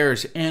of the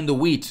tares and the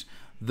wheat.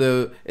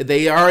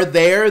 They are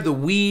there, the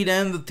wheat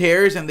and the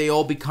tares, and they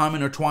all become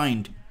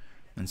intertwined.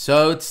 And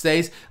so it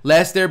says,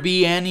 lest there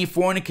be any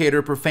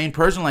fornicator, profane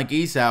person like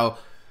Esau,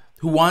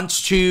 who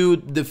wants to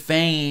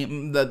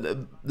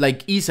defame,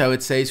 like Esau,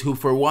 it says, who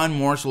for one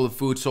morsel of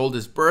food sold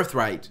his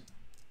birthright.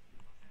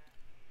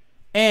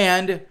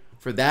 And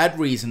for that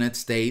reason, it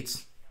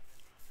states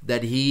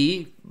that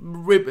he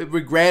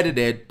regretted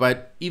it,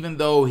 but even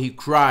though he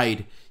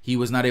cried, he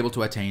was not able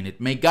to attain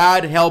it. May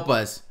God help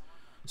us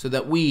so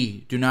that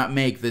we do not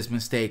make this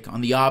mistake.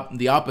 On the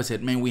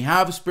opposite, may we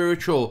have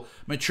spiritual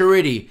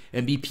maturity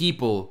and be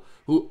people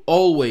who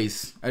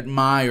always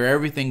admire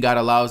everything God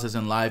allows us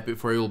in life,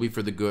 before it will be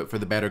for the good, for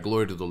the better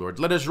glory to the Lord.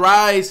 Let us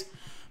rise.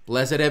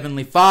 Blessed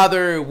Heavenly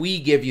Father, we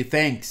give you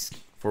thanks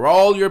for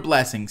all your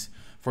blessings,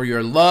 for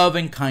your love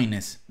and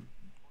kindness,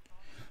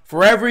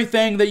 for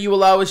everything that you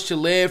allow us to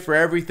live, for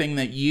everything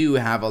that you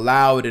have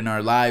allowed in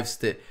our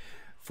lives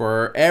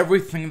for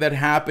everything that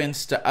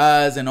happens to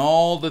us and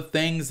all the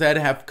things that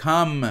have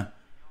come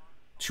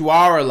to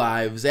our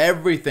lives.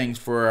 Everything's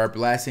for our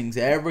blessings.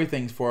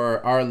 Everything's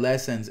for our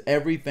lessons.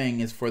 Everything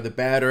is for the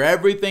better.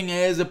 Everything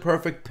is a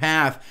perfect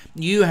path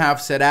you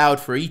have set out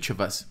for each of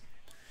us.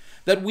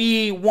 That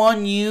we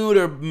want you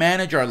to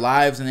manage our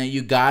lives, and that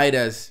you guide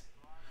us.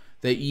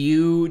 That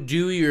you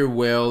do your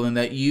will, and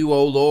that you,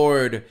 O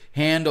Lord,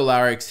 handle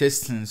our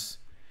existence.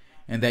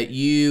 And that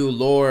you,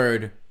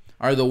 Lord,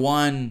 are the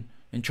one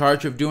in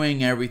charge of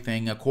doing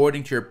everything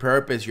according to your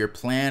purpose, your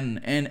plan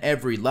in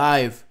every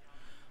life,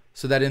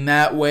 so that in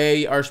that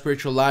way our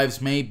spiritual lives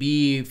may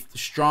be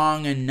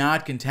strong and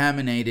not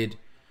contaminated,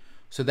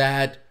 so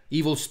that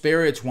evil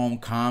spirits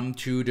won't come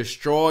to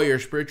destroy your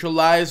spiritual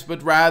lives,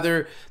 but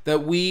rather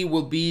that we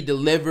will be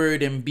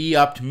delivered and be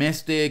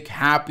optimistic,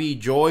 happy,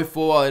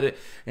 joyful,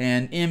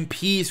 and in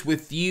peace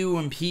with you,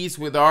 in peace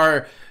with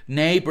our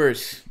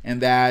neighbors,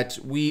 and that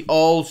we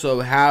also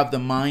have the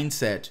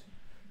mindset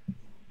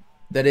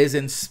that is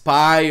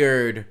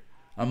inspired,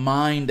 a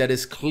mind that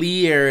is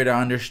clear to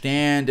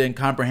understand and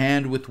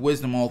comprehend with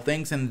wisdom all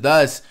things, and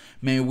thus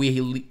may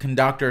we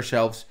conduct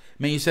ourselves.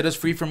 May you set us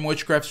free from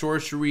witchcraft,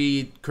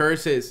 sorcery,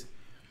 curses,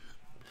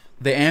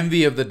 the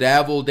envy of the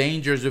devil,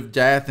 dangers of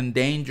death, and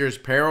dangers,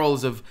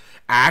 perils of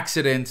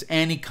accidents,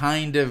 any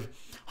kind of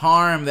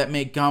harm that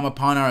may come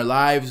upon our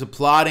lives, the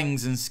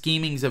plottings and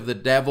schemings of the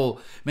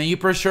devil. May you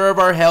preserve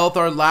our health,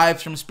 our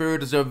lives from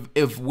spirits of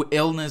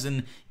illness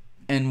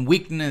and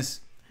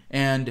weakness,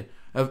 and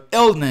of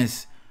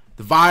illness,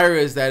 the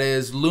virus that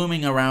is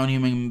looming around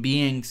human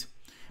beings.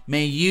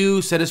 May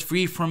you set us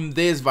free from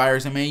this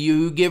virus, and may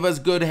you give us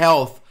good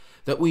health,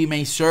 that we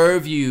may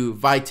serve you,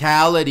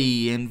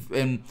 vitality,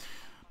 and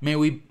may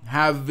we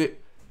have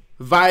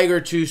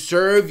vigor to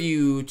serve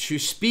you, to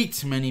speak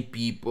to many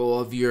people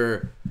of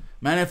your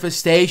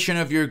manifestation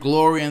of your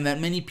glory, and that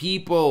many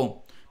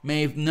people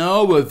may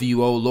know of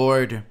you, O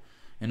Lord.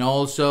 And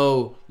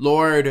also,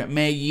 Lord,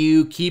 may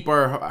you keep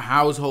our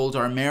households,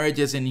 our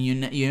marriages in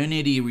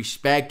unity,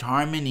 respect,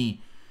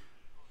 harmony,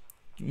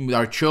 with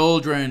our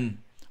children,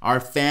 our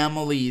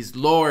families.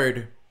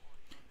 Lord,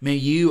 may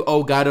you,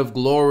 O God of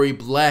glory,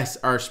 bless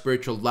our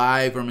spiritual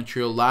life, our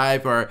material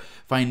life, our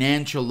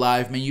financial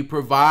life. May you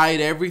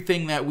provide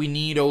everything that we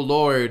need, O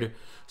Lord,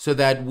 so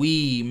that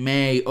we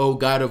may, O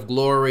God of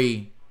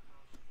glory,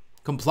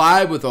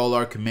 comply with all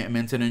our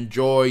commitments and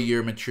enjoy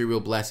your material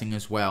blessing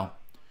as well.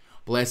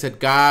 Blessed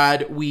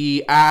God,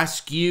 we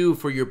ask you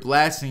for your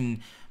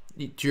blessing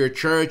to your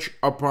church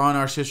upon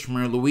our sister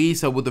Maria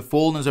Luisa with the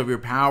fullness of your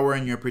power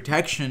and your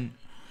protection,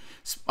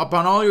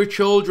 upon all your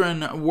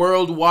children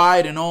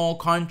worldwide in all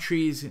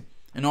countries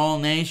and all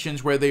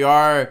nations where they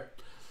are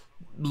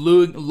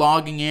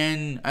logging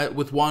in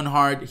with one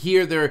heart.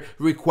 Hear their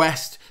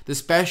request, the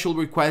special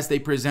request they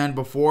present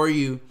before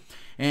you,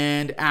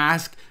 and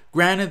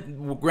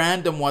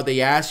grant them what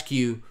they ask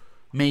you.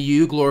 May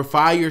you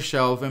glorify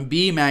yourself and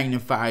be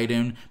magnified,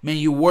 and may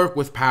you work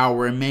with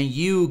power, and may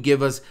you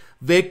give us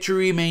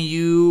victory. May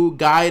you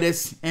guide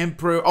us and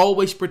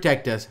always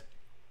protect us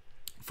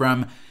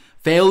from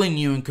failing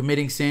you and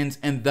committing sins,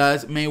 and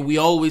thus may we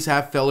always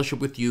have fellowship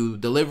with you.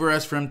 Deliver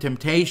us from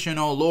temptation,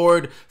 O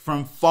Lord,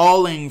 from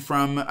falling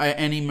from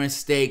any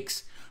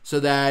mistakes, so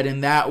that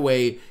in that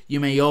way you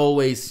may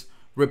always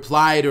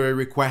reply to our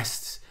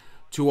requests,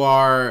 to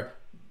our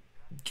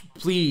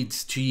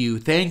pleads to you.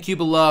 Thank you,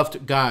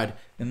 beloved God,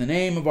 in the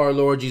name of our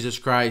Lord Jesus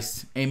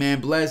Christ. Amen.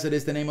 Blessed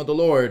is the name of the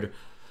Lord.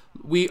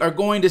 We are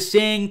going to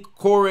sing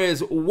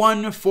chorus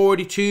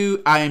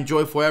 142, I am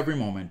joyful every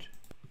moment.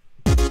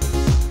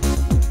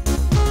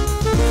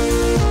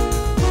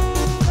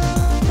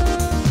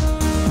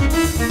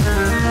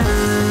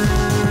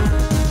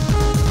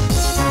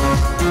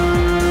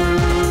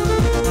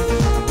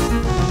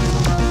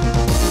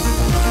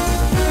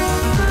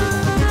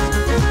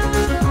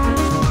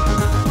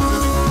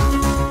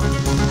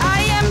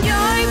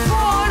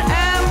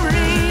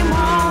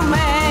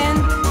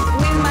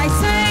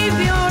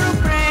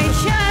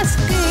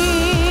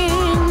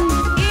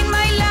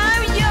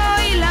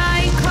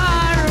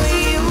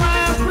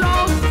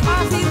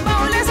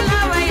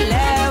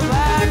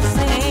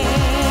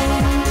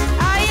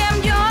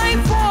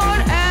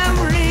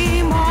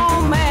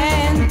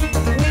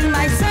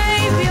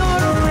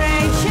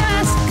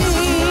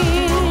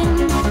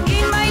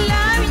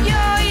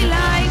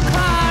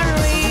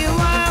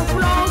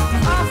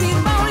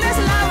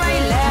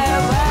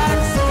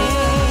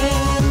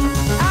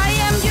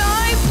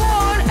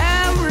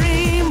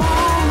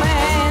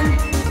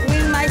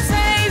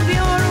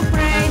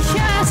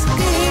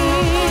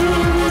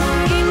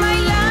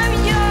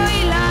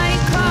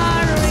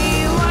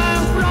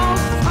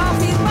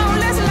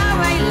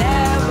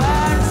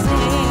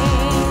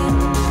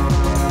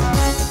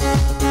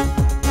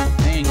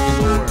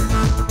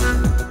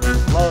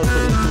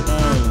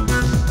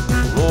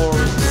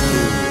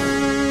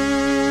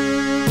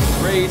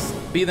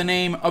 Be the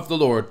name of the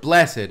Lord.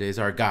 Blessed is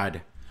our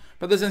God.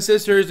 Brothers and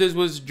sisters, it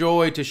was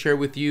joy to share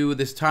with you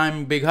this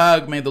time. Big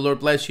hug. May the Lord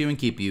bless you and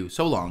keep you.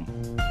 So long.